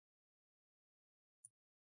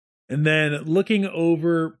 And then looking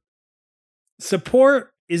over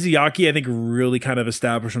support, Izayaki, I think, really kind of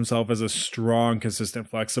established himself as a strong, consistent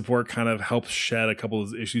flex support, kind of helped shed a couple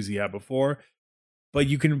of those issues he had before. But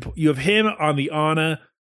you have him on the Ana.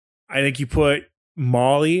 I think you put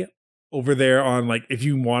Molly over there on, like, if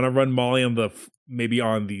you want to run Molly on maybe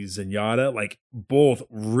on the Zenyatta, like, both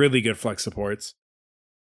really good flex supports.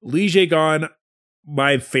 Li Jaegon,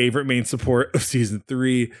 my favorite main support of season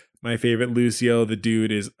 3. My favorite Lucio. The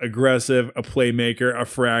dude is aggressive, a playmaker, a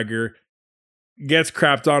fragger. Gets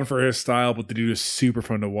crapped on for his style, but the dude is super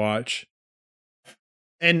fun to watch.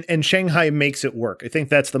 And Shanghai makes it work. I think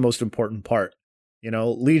that's the most important part.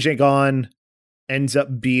 Li Jaegon ends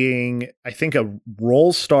up being, I think, a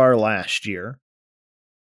role star last year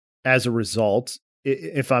as a result,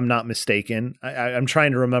 if I'm not mistaken. I'm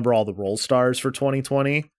trying to remember all the role stars for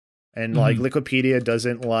 2020, and like Liquipedia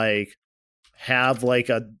doesn't like have like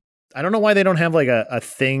I don't know why they don't have like a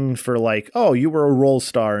thing for like, oh, you were a role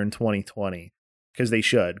star in 2020, because they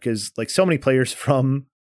should, because like so many players from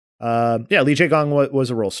Li Jaegon was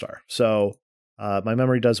a role star, so my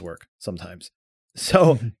memory does work sometimes.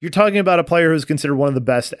 So you're talking about a player who's considered one of the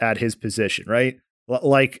best at his position, right?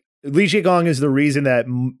 Like Li Jiegong is the reason that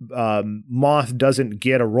Moth doesn't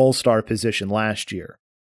get a role star position last year.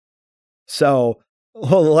 So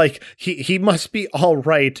like he must be all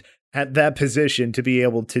right at that position to be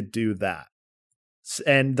able to do that.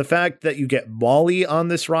 And the fact that you get Molly on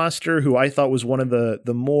this roster, who I thought was one of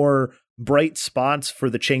the more bright spots for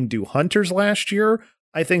the Chengdu Hunters last year,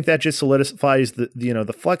 I think that just solidifies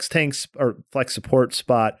the flex tanks or flex support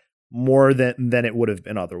spot more than it would have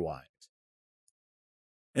been otherwise.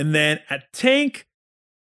 And then at tank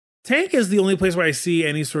is the only place where I see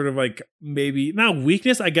any sort of like, maybe not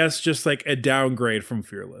weakness, I guess just like a downgrade from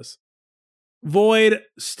Fearless. Void,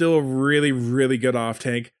 still really, really good off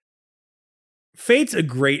tank. Fate's a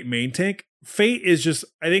great main tank. Fate is just,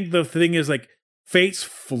 I think the thing is like, Fate's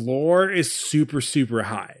floor is super, super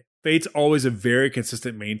high. Fate's always a very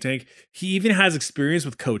consistent main tank. He even has experience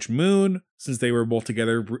with Coach Moon since they were both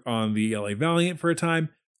together on the LA Valiant for a time.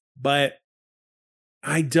 But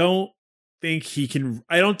I don't think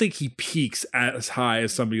he peaks as high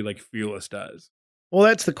as somebody like Fearless does. Well,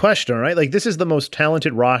 that's the question, right? Like, this is the most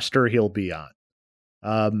talented roster he'll be on.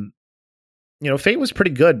 Fate was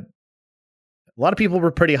pretty good. A lot of people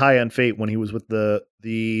were pretty high on Fate when he was with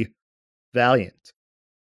the Valiant.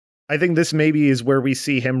 I think this maybe is where we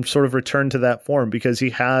see him sort of return to that form because he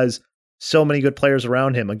has so many good players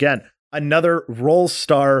around him. Again, another role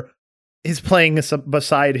star is playing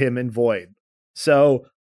beside him in Void. So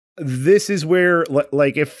this is where,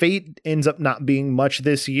 like, if Fate ends up not being much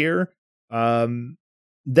this year, then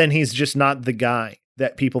he's just not the guy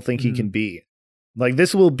that people think he can be. Like,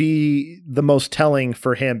 this will be the most telling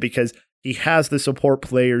for him because he has the support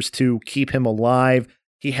players to keep him alive.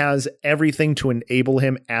 He has everything to enable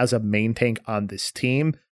him as a main tank on this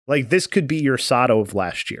team. Like, this could be your Sato of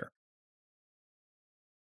last year.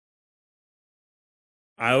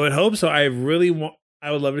 I would hope so. I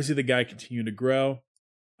would love to see the guy continue to grow.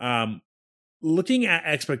 Looking at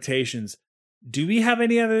expectations, do we have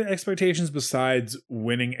any other expectations besides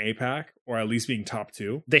winning APAC or at least being top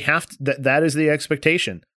 2? They have to, that is the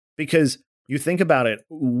expectation because you think about it.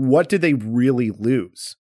 What did they really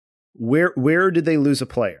lose? Where did they lose a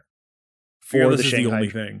player? For the Shanghai? The only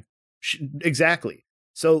thing. Exactly.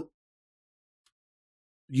 So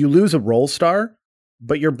you lose a role star,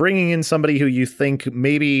 but you're bringing in somebody who you think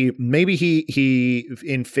maybe he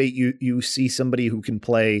in Fate you see somebody who can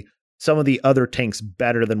play some of the other tanks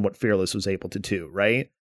better than what Fearless was able to do, right?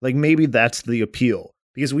 Like, maybe that's the appeal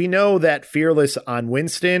because we know that Fearless on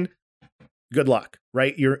Winston, good luck,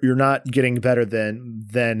 right? You're not getting better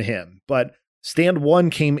than him, but Stand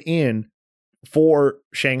 1 came in for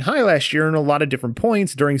Shanghai last year in a lot of different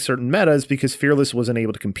points during certain metas because Fearless wasn't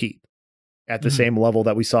able to compete at the same level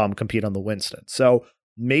that we saw him compete on the Winston. So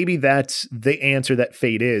maybe that's the answer that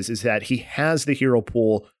Fate is that he has the hero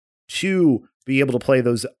pool to be able to play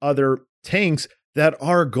those other tanks that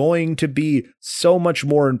are going to be so much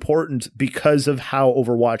more important because of how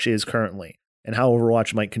Overwatch is currently and how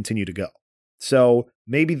Overwatch might continue to go. So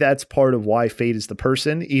maybe that's part of why Fate is the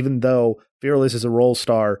person, even though Fearless is a role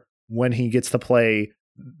star when he gets to play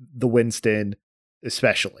the Winston,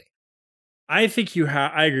 especially. I agree with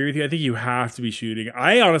you. I think you have to be shooting.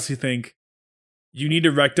 I honestly think you need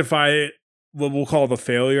to rectify what we'll call the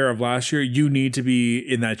failure of last year. You need to be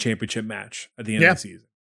in that championship match at the end of the season.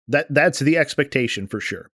 That's the expectation for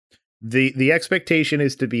sure. The expectation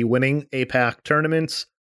is to be winning APAC tournaments.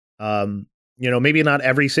 Maybe not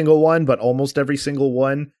every single one, but almost every single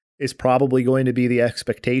one is probably going to be the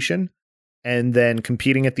expectation. And then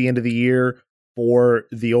competing at the end of the year for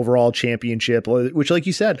the overall championship, which, like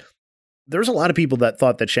you said, there's a lot of people that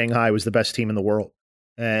thought that Shanghai was the best team in the world.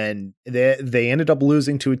 And they ended up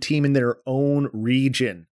losing to a team in their own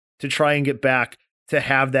region to try and get back to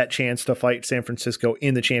have that chance to fight San Francisco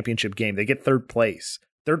in the championship game. They get third place.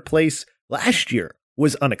 Third place last year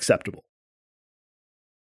was unacceptable.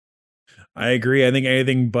 I agree. I think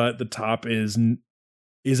anything but the top is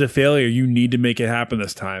a failure. You need to make it happen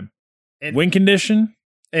this time. And win condition?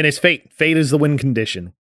 And it's Fate. Fate is the win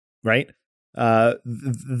condition, right?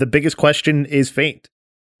 The biggest question is Fate.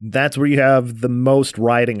 That's where you have the most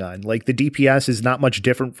riding on. Like, the DPS is not much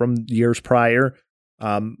different from years prior.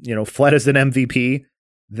 Fled is an MVP.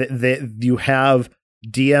 You have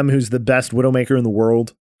DM, who's the best Widowmaker in the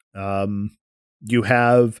world. You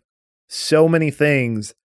have so many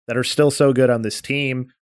things that are still so good on this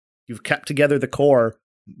team. You've kept together the core.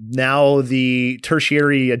 Now the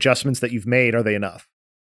tertiary adjustments that you've made, are they enough?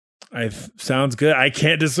 Sounds good. I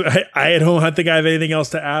can't I don't think I have anything else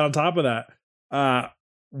to add on top of that.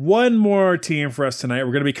 One more team for us tonight.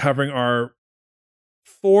 We're going to be covering our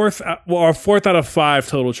fourth out of 5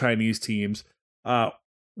 total Chinese teams.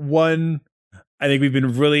 One, I think we've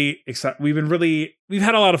been really excited. We've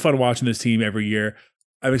had a lot of fun watching this team every year.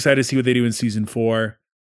 I'm excited to see what they do in season 4.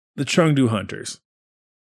 The Chengdu Hunters.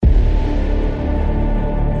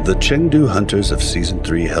 The Chengdu Hunters of Season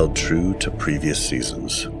 3 held true to previous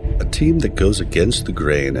seasons. A team that goes against the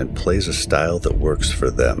grain and plays a style that works for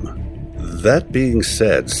them. That being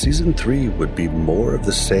said, Season 3 would be more of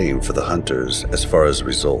the same for the Hunters as far as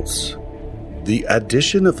results. The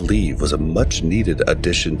addition of Leave was a much-needed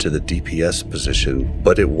addition to the DPS position,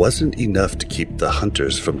 but it wasn't enough to keep the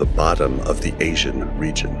Hunters from the bottom of the Asian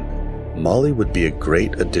region. Molly would be a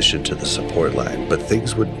great addition to the support line, but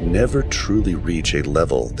things would never truly reach a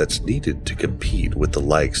level that's needed to compete with the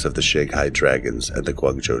likes of the Shanghai Dragons and the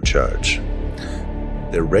Guangzhou Charge.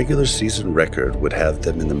 Their regular season record would have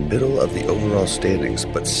them in the middle of the overall standings,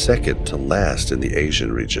 but second to last in the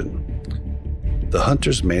Asian region. The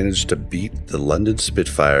Hunters managed to beat the London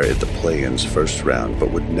Spitfire in the play-in's first round,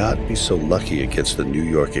 but would not be so lucky against the New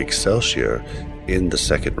York Excelsior in the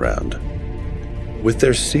second round. With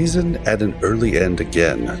their season at an early end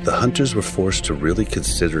again, the Hunters were forced to really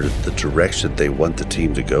consider the direction they want the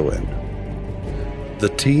team to go in. The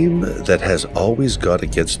team that has always gone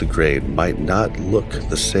against the grain might not look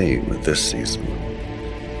the same this season.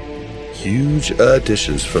 Huge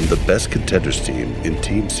additions from the best contenders team in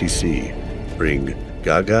Team CC bring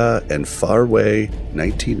Gaga and Farway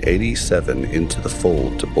 1987 into the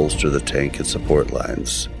fold to bolster the tank and support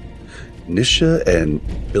lines. Nisha and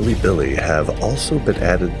Billy have also been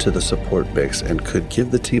added to the support mix and could give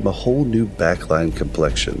the team a whole new backline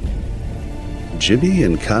complexion. Jimmy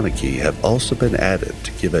and Kaneki have also been added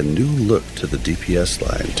to give a new look to the DPS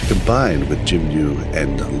line to combine with Jimnu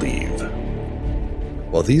and Leave.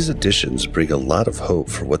 While these additions bring a lot of hope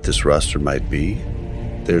for what this roster might be,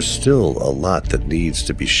 there's still a lot that needs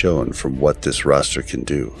to be shown from what this roster can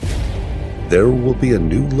do. There will be a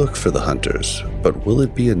new look for the Hunters, but will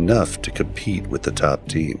it be enough to compete with the top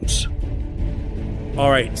teams? All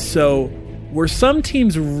right, so where some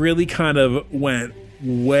teams really kind of went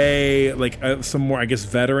way, like some more, I guess,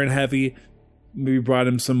 veteran heavy, maybe brought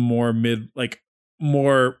in some more mid, like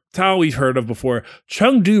more talent we've heard of before.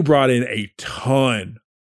 Chengdu brought in a ton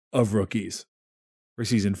of rookies for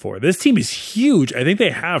season 4. This team is huge. I think they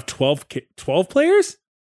have 12 players.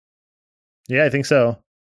 Yeah, I think so.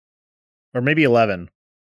 Or maybe 11.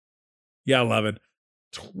 Yeah, 11.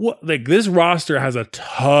 Like this roster has a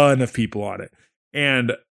ton of people on it.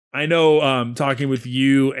 And I know talking with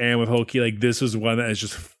you and with Hoki, like this was one that is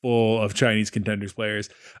just full of Chinese contenders players.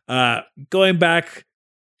 Going back,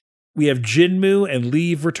 we have Jinmu and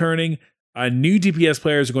Leave returning. New DPS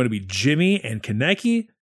players are going to be Jimmy and Kaneki.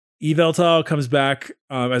 Eveltal comes back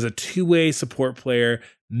as a two-way support player.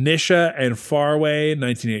 Nisha and Farway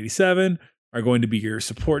 1987 are going to be your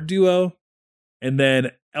support duo. And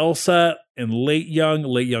then Elsa and Late Young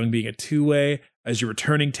being a two-way as your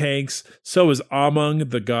returning tanks. So is Among,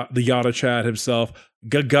 the Yada Chad himself.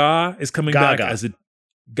 Gaga is coming back as a...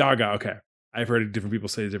 Gaga, okay. I've heard different people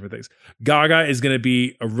say different things. Gaga is going to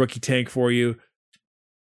be a rookie tank for you.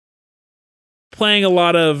 Playing a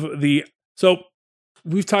lot of the... So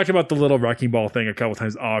we've talked about the little wrecking ball thing a couple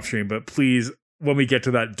times off stream, but please, when we get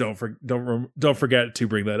to that, don't forget to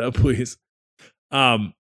bring that up, please.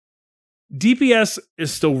 DPS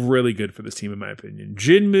is still really good for this team, in my opinion.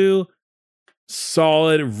 Jinmu,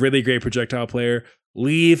 solid, really great projectile player.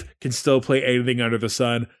 Leave can still play anything under the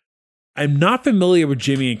sun. I'm not familiar with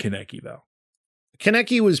Jimmy and Kaneki, though.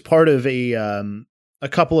 Kaneki was part of a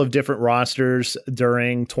couple of different rosters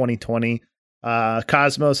during 2020.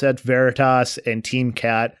 Cosmos had Veritas and Team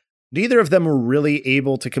Cat. Neither of them were really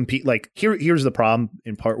able to compete. Like here's the problem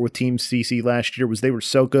in part with Team CC last year was they were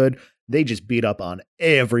so good. They just beat up on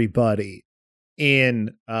everybody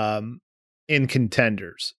in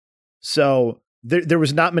contenders. So there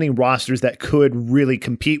was not many rosters that could really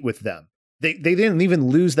compete with them. They didn't even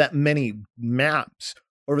lose that many maps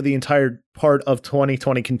over the entire part of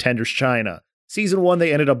 2020 Contenders China. Season 1,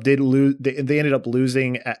 they ended up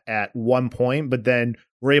losing at one point, but then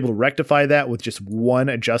were able to rectify that with just one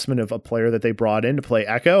adjustment of a player that they brought in to play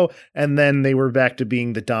Echo, and then they were back to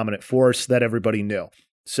being the dominant force that everybody knew.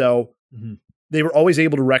 So they were always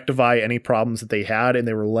able to rectify any problems that they had, and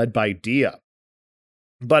they were led by Dia.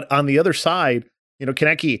 But on the other side,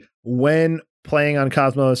 Kaneki, when playing on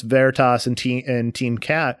Cosmos, Veritas, and Team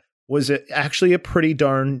Cat, was actually a pretty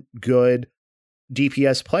darn good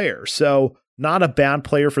DPS player. So not a bad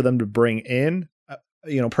player for them to bring in.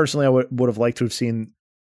 Personally, I would have liked to have seen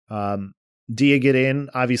Dia get in.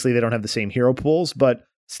 Obviously, they don't have the same hero pools, but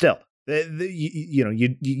still,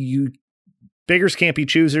 you beggars can't be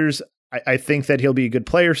choosers. I think that he'll be a good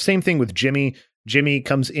player. Same thing with Jimmy. Jimmy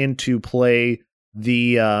comes in to play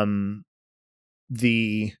he kind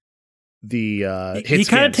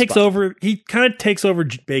of takes over. He kind of takes over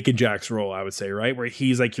Bacon Jack's role, I would say, right? Where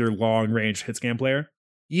he's like your long range hit scan player.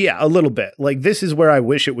 Yeah, a little bit. Like this is where I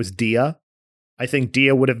wish it was Dia. I think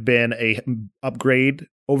Dia would have been a upgrade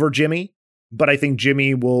over Jimmy, but I think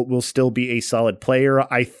Jimmy will still be a solid player.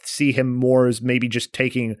 I see him more as maybe just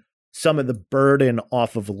taking some of the burden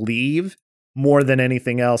off of Leave more than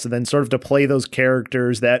anything else, and then sort of to play those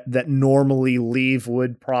characters that normally Leave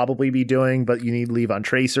would probably be doing, but you need Leave on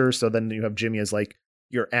Tracer, so then you have Jimmy as like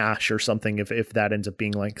your Ashe or something if that ends up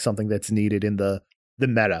being like something that's needed in the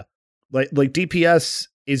meta. Like DPS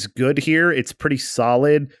is good here. It's pretty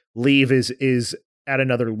solid. Leave is at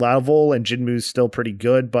another level, and Jinmu's still pretty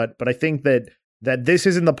good, but I think that this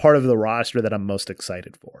isn't the part of the roster that I'm most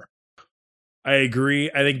excited for. I agree.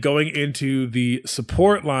 I think going into the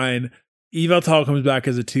support line, Yveltal comes back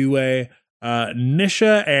as a two-way,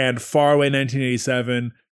 Nisha and Faraway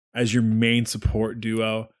 1987 as your main support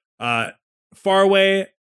duo. Faraway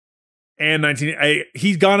and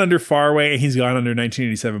he's gone under Faraway and he's gone under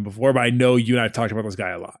 1987 before, but I know you and I have talked about this guy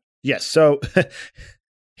a lot. Yes, so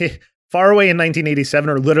Faraway and 1987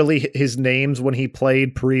 are literally his names when he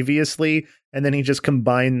played previously, and then he just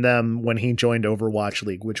combined them when he joined Overwatch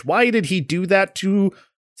League, which why did he do that to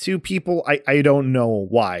people? I don't know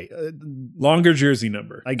why. Longer jersey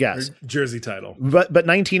number, I guess. Jersey title. But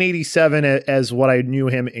 1987, as what I knew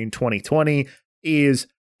him in 2020, is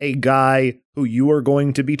a guy who you are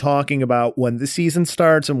going to be talking about when the season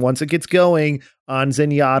starts and once it gets going on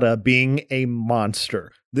Zenyatta being a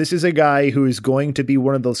monster. This is a guy who is going to be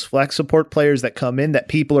one of those flex support players that come in that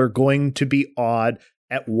people are going to be awed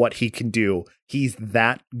at what he can do. He's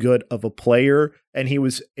that good of a player, and he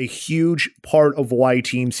was a huge part of why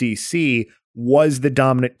Team CC was the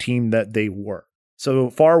dominant team that they were. So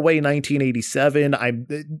Faraway 1987, I'm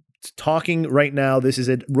talking right now, this is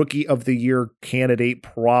a Rookie of the Year candidate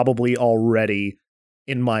probably already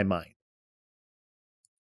in my mind.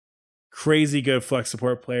 Crazy good flex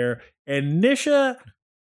support player. And Nisha,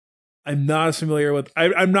 I'm not as familiar with.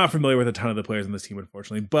 I'm not familiar with a ton of the players on this team,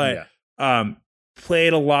 unfortunately, but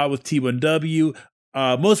played a lot with T1W,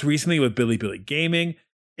 most recently with Billy Gaming.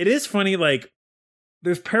 It is funny, like,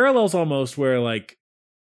 there's parallels almost where, like,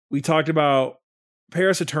 we talked about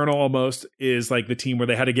Paris Eternal almost is like the team where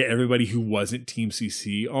they had to get everybody who wasn't Team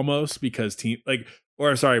CC almost because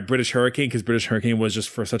British Hurricane, because British Hurricane was just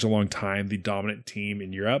for such a long time the dominant team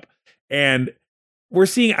in Europe. And we're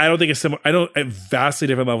seeing, I don't think at vastly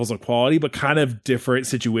different levels of quality, but kind of different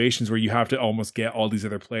situations where you have to almost get all these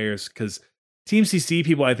other players, because Team CC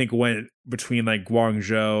people, I think, went between like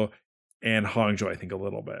Guangzhou and Hangzhou, I think, a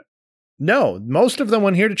little bit. No, most of them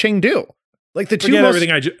went here to Chengdu. Like the forget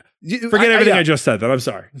everything I just said. That I'm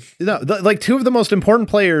sorry. No, like two of the most important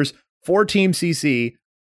players for Team CC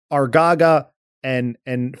are Gaga and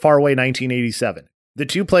Faraway 1987. The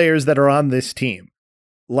two players that are on this team.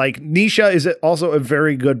 Like, Nisha is also a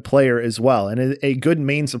very good player as well, and a good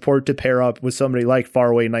main support to pair up with somebody like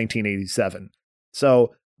Faraway 1987.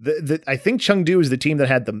 So I think Chengdu is the team that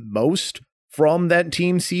had the most from that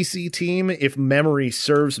Team CC team, if memory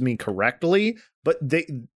serves me correctly. But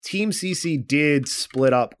Team CC did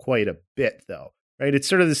split up quite a bit, though, right? It's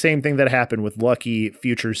sort of the same thing that happened with Lucky,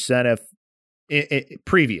 Future Zenith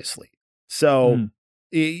previously. So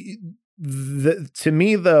to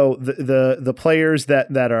me, though, the players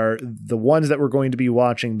that are the ones that we're going to be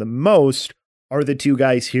watching the most are the two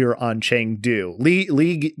guys here on Chengdu.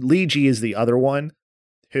 Li Ji is the other one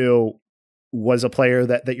who was a player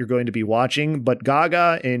that you're going to be watching, but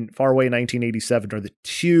Gaga and Faraway 1987 are the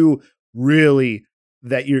two really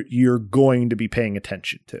that you're going to be paying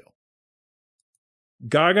attention to.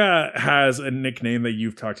 Gaga has a nickname that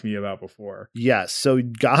you've talked to me about before. Yes, so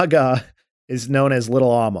Gaga is known as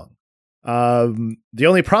Little Among. The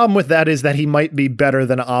only problem with that is that he might be better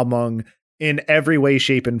than Among in every way,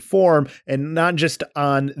 shape, and form, and not just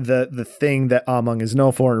on the thing that Among is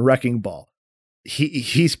known for in Wrecking Ball.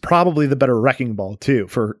 He's probably the better Wrecking Ball too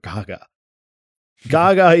for Gaga.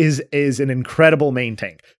 Gaga is an incredible main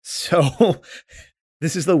tank. So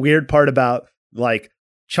this is the weird part about, like,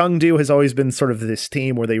 Chengdu has always been sort of this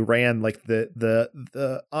team where they ran like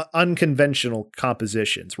the unconventional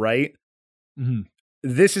compositions, right? Mm-hmm.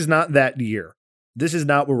 This is not that year. This is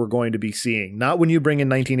not what we're going to be seeing. Not when you bring in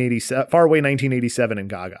 1987, Faraway 1987 and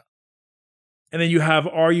Gaga. And then you have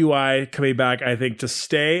RUI coming back, I think, to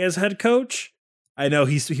stay as head coach. I know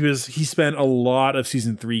he spent a lot of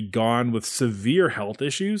season 3 gone with severe health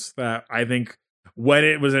issues that I think when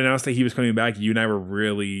it was announced that he was coming back, you and I were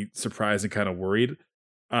really surprised and kind of worried.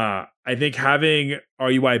 I think having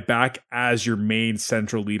RUI back as your main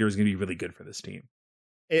central leader is going to be really good for this team.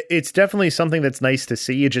 It's definitely something that's nice to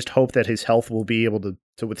see. You just hope that his health will be able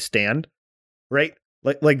to withstand, right?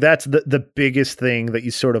 Like that's the biggest thing that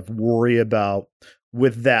you sort of worry about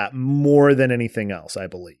with that more than anything else, I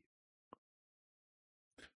believe.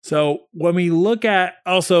 So when we looking at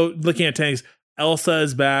tanks, Elsa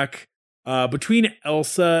is back. Between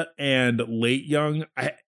Elsa and Late Young,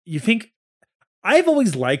 I've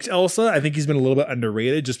always liked Elsa. I think he's been a little bit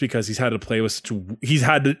underrated just because he's had to play with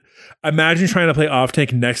imagine trying to play off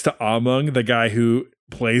tank next to Among, the guy who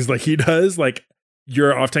plays like he does. Like,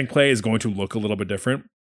 your off tank play is going to look a little bit different.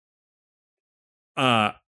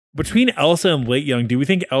 Between Elsa and Late Young, do we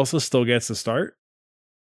think Elsa still gets the start?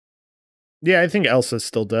 Yeah, I think Elsa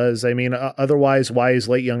still does. I mean, otherwise, why is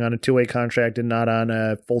Late Young on a 2-way contract and not on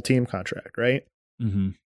a full team contract, right? Mm-hmm.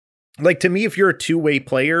 Like, to me, if you're a 2-way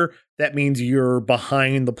player, that means you're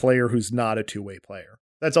behind the player who's not a 2-way player.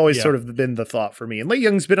 That's always sort of been the thought for me. And Late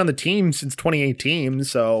Young's been on the team since 2018,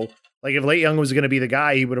 so like if Late Young was going to be the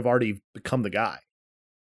guy, he would have already become the guy.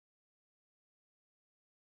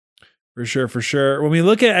 For sure. When we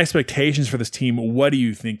look at expectations for this team, what are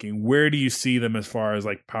you thinking? Where do you see them as far as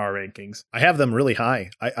like power rankings? I have them really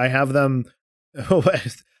high. I have them.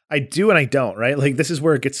 I do and I don't, right? Like, this is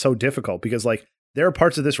where it gets so difficult because like there are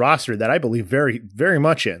parts of this roster that I believe very, very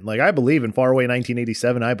much in. Like, I believe in Faraway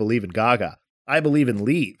 1987. I believe in Gaga. I believe in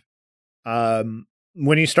Leave. When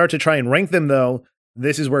you start to try and rank them, though,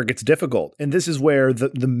 this is where it gets difficult. And this is where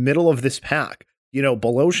the middle of this pack, you know,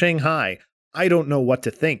 below Shanghai, I don't know what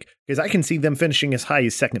to think because I can see them finishing as high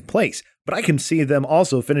as second place, but I can see them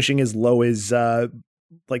also finishing as low as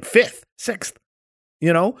like fifth, sixth.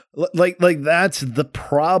 You know, like that's the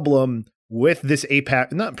problem with this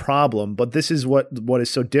APAC. Not problem, but this is what is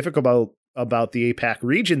so difficult about the APAC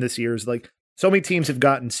region this year is like so many teams have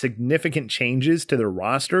gotten significant changes to their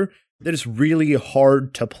roster that it's really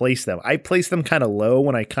hard to place them. I placed them kind of low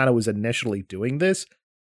when I kind of was initially doing this,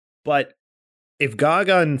 but if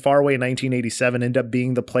Gaga and Faraway 1987 end up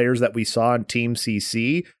being the players that we saw in Team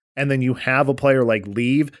CC, and then you have a player like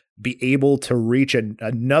Leave be able to reach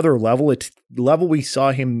another level, it's level we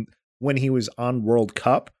saw him when he was on World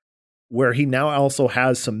Cup, where he now also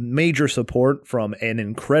has some major support from an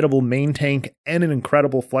incredible main tank and an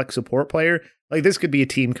incredible flex support player. Like, this could be a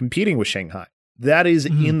team competing with Shanghai. That is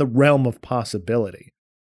in the realm of possibility.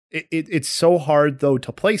 It's so hard, though,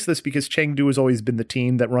 to place this because Chengdu has always been the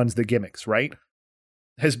team that runs the gimmicks, right?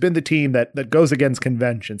 Has been the team that goes against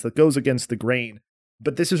conventions, that goes against the grain.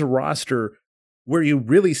 But this is a roster where you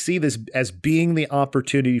really see this as being the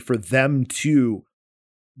opportunity for them to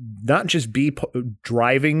not just be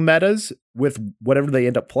driving metas with whatever they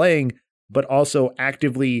end up playing, but also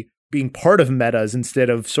actively being part of metas instead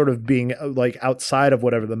of sort of being like outside of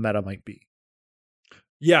whatever the meta might be.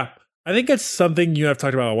 Yeah, I think it's something you have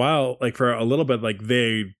talked about a while, like for a little bit, like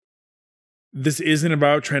this isn't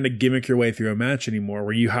about trying to gimmick your way through a match anymore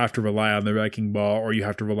where you have to rely on the wrecking ball or you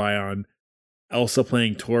have to rely on Elsa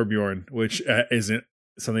playing Torbjorn, which isn't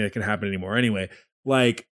something that can happen anymore anyway.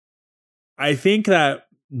 Like, I think that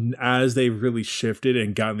as they've really shifted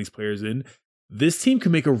and gotten these players in, this team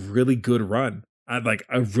can make a really good run, like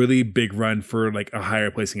a really big run for like a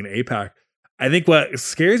higher placing in APAC. I think what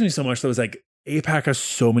scares me so much though is like APAC has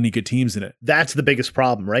so many good teams in it. That's the biggest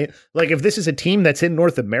problem, right? Like, if this is a team that's in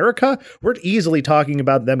North America, we're easily talking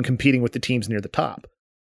about them competing with the teams near the top.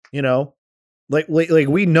 You know, like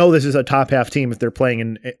we know this is a top half team if they're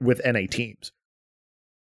playing with NA teams.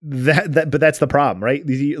 But that's the problem, right?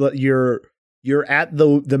 You're at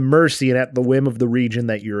the mercy and at the whim of the region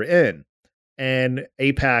that you're in. And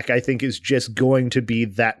APAC, I think, is just going to be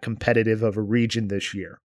that competitive of a region this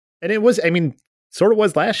year. And it was, I mean, sort of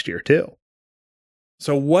was last year too.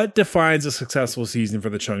 So what defines a successful season for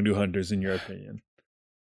the Chengdu Hunters, in your opinion?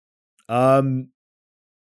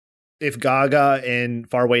 If Gaga and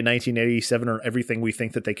Faraway 1987 are everything we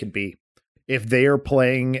think that they can be, if they are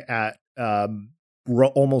playing at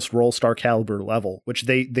almost Roll Star caliber level, which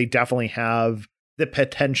they definitely have the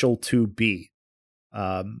potential to be,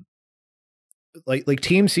 like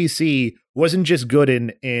Team CC wasn't just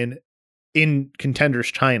good in Contenders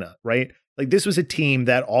China, right? Like, this was a team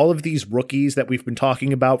that all of these rookies that we've been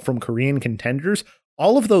talking about from Korean Contenders,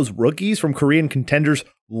 all of those rookies from Korean Contenders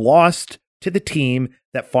lost to the team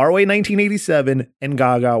that Faraway 1987 and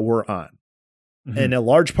Gaga were on. Mm-hmm. And a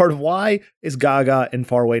large part of why is Gaga and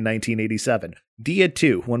Faraway 1987. Dia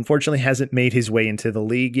 2, who unfortunately hasn't made his way into the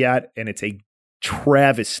league yet, and it's a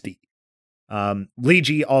travesty. Li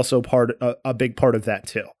Ji also a big part of that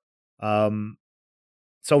too.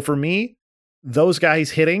 So for me, those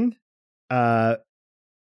guys hitting are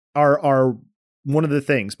one of the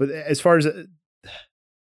things. But as far as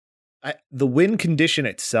the win condition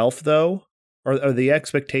itself, though, or the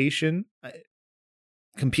expectation,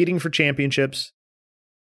 competing for championships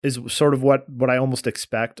is sort of what I almost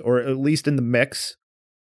expect, or at least in the mix.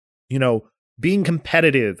 You know, being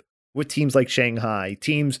competitive with teams like Shanghai,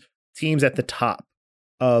 teams at the top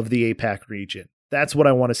of the APAC region. That's what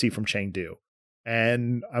I want to see from Chengdu.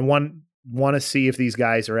 And I want to see if these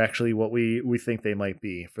guys are actually what we think they might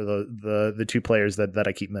be for the two players that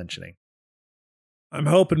I keep mentioning. I'm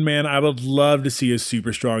hoping, man. I would love to see a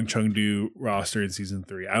super strong Chengdu roster in season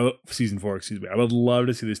 4. I would love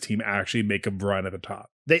to see this team actually make a run at the top.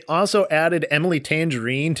 They also added Emily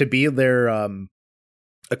Tangerine to be their a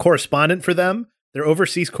correspondent for them their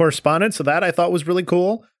overseas correspondent. So that I thought was really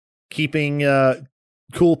cool. Keeping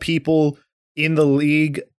cool people in the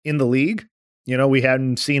league. You know, we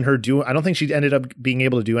hadn't seen her do. I don't think she ended up being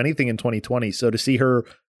able to do anything in 2020. So to see her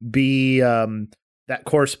be that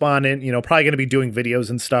correspondent, you know, probably going to be doing videos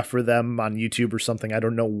and stuff for them on YouTube or something. I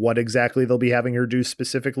don't know what exactly they'll be having her do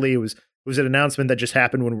specifically. It was an announcement that just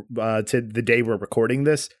happened when to the day we're recording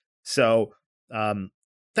this. So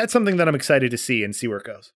that's something that I'm excited to see and see where it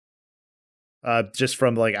goes. Just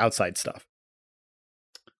from like outside stuff.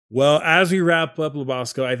 Well, as we wrap up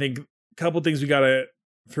Labasco, I think a couple things we got to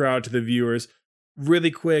throw out to the viewers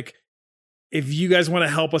really quick. If you guys want to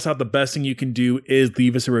help us out, the best thing you can do is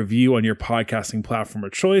leave us a review on your podcasting platform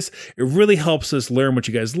of choice. It really helps us learn what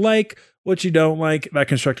you guys like, what you don't like. That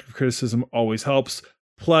constructive criticism always helps.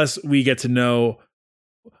 Plus, we get to know.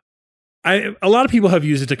 A lot of people have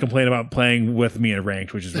used it to complain about playing with me in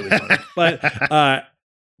ranked, which is really fun. But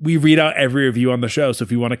we read out every review on the show. So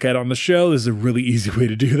if you want to get on the show, this is a really easy way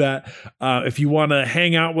to do that. If you want to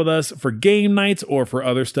hang out with us for game nights or for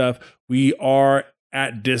other stuff, we are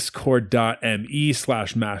at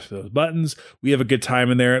discord.me/mashthosebuttons. We have a good time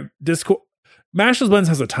in there. Discord Mash Those Buttons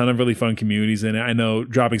has a ton of really fun communities in it. I know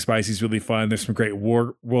Dropping Spicy is really fun. There's some great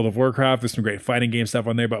World of Warcraft. There's some great fighting game stuff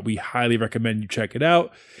on there, but we highly recommend you check it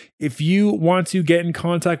out. If you want to get in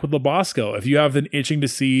contact with Labasco, if you have been itching to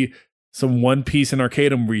see some One Piece and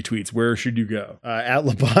Arcadum retweets, where should you go? At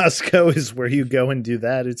Labasco is where you go and do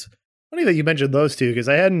that. It's funny that you mentioned those two because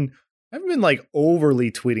I haven't been like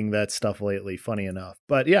overly tweeting that stuff lately, funny enough.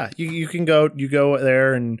 But yeah, you can go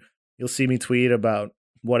there and you'll see me tweet about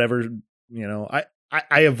whatever, you know.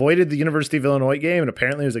 I avoided the University of Illinois game, and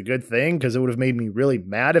apparently it was a good thing because it would have made me really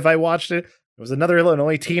mad if I watched it. It was another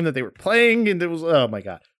Illinois team that they were playing, and it was, oh my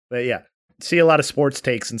God. But yeah, see a lot of sports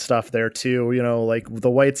takes and stuff there too. You know, like the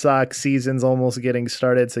White Sox season's almost getting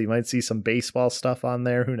started, so you might see some baseball stuff on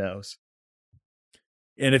there. Who knows?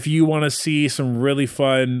 And if you want to see some really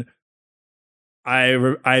fun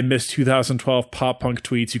I missed 2012 pop punk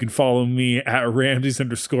tweets, you can follow me at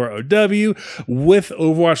Ramses_OW. With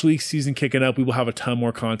Overwatch League season kicking up, we will have a ton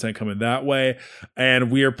more content coming that way. And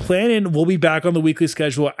we are planning, we'll be back on the weekly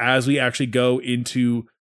schedule as we actually go into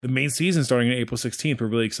the main season starting on April 16th. We're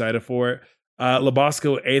really excited for it.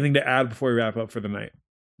 Labasco, anything to add before we wrap up for the night?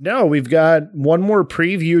 No, we've got one more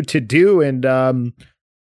preview to do, and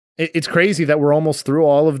it's crazy that we're almost through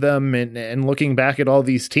all of them and looking back at all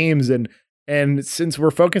these teams. And since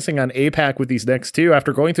we're focusing on APAC with these next two,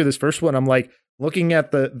 after going through this first one, I'm like looking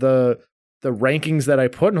at the rankings that I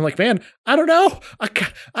put, and I'm like, man, I don't know. I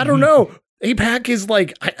don't know. APAC is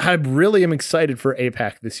like, I really am excited for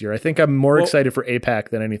APAC this year. I think I'm more excited for APAC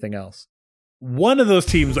than anything else. One of those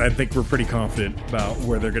teams, I think we're pretty confident about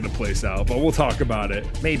where they're going to place out, but we'll talk about it.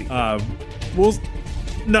 Maybe. No,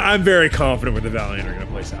 I'm very confident where the Valiant are going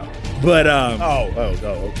to place out. But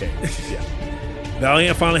okay. Yeah.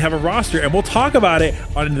 Valiant finally have a roster, and we'll talk about it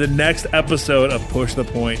on the next episode of Push the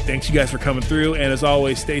Point. Thanks you guys for coming through, and as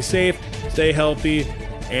always, stay safe, stay healthy,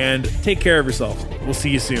 and take care of yourselves. We'll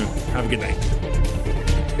see you soon. Have a good night.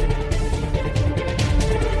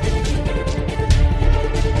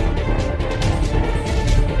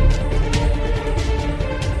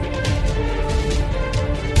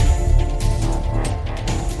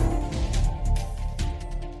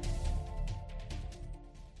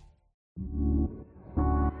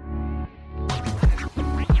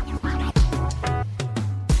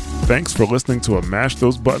 Thanks for listening to a Mash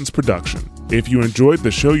Those Buttons production. If you enjoyed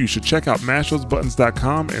the show, you should check out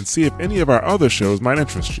mashthosebuttons.com and see if any of our other shows might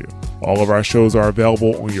interest you. All of our shows are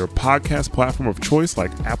available on your podcast platform of choice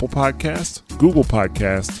like Apple Podcasts, Google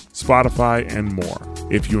Podcasts, Spotify, and more.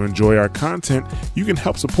 If you enjoy our content, you can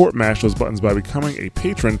help support Mash Those Buttons by becoming a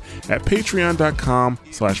patron at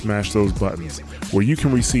patreon.com/mashthosebuttons, where you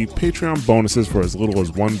can receive Patreon bonuses for as little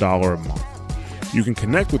as $1 a month. You can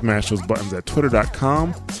connect with Mash Those Buttons at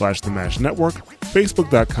twitter.com/TheMashNetwork,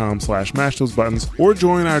 facebook.com/MashThoseButtons, or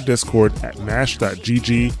join our Discord at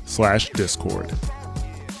mash.gg/Discord.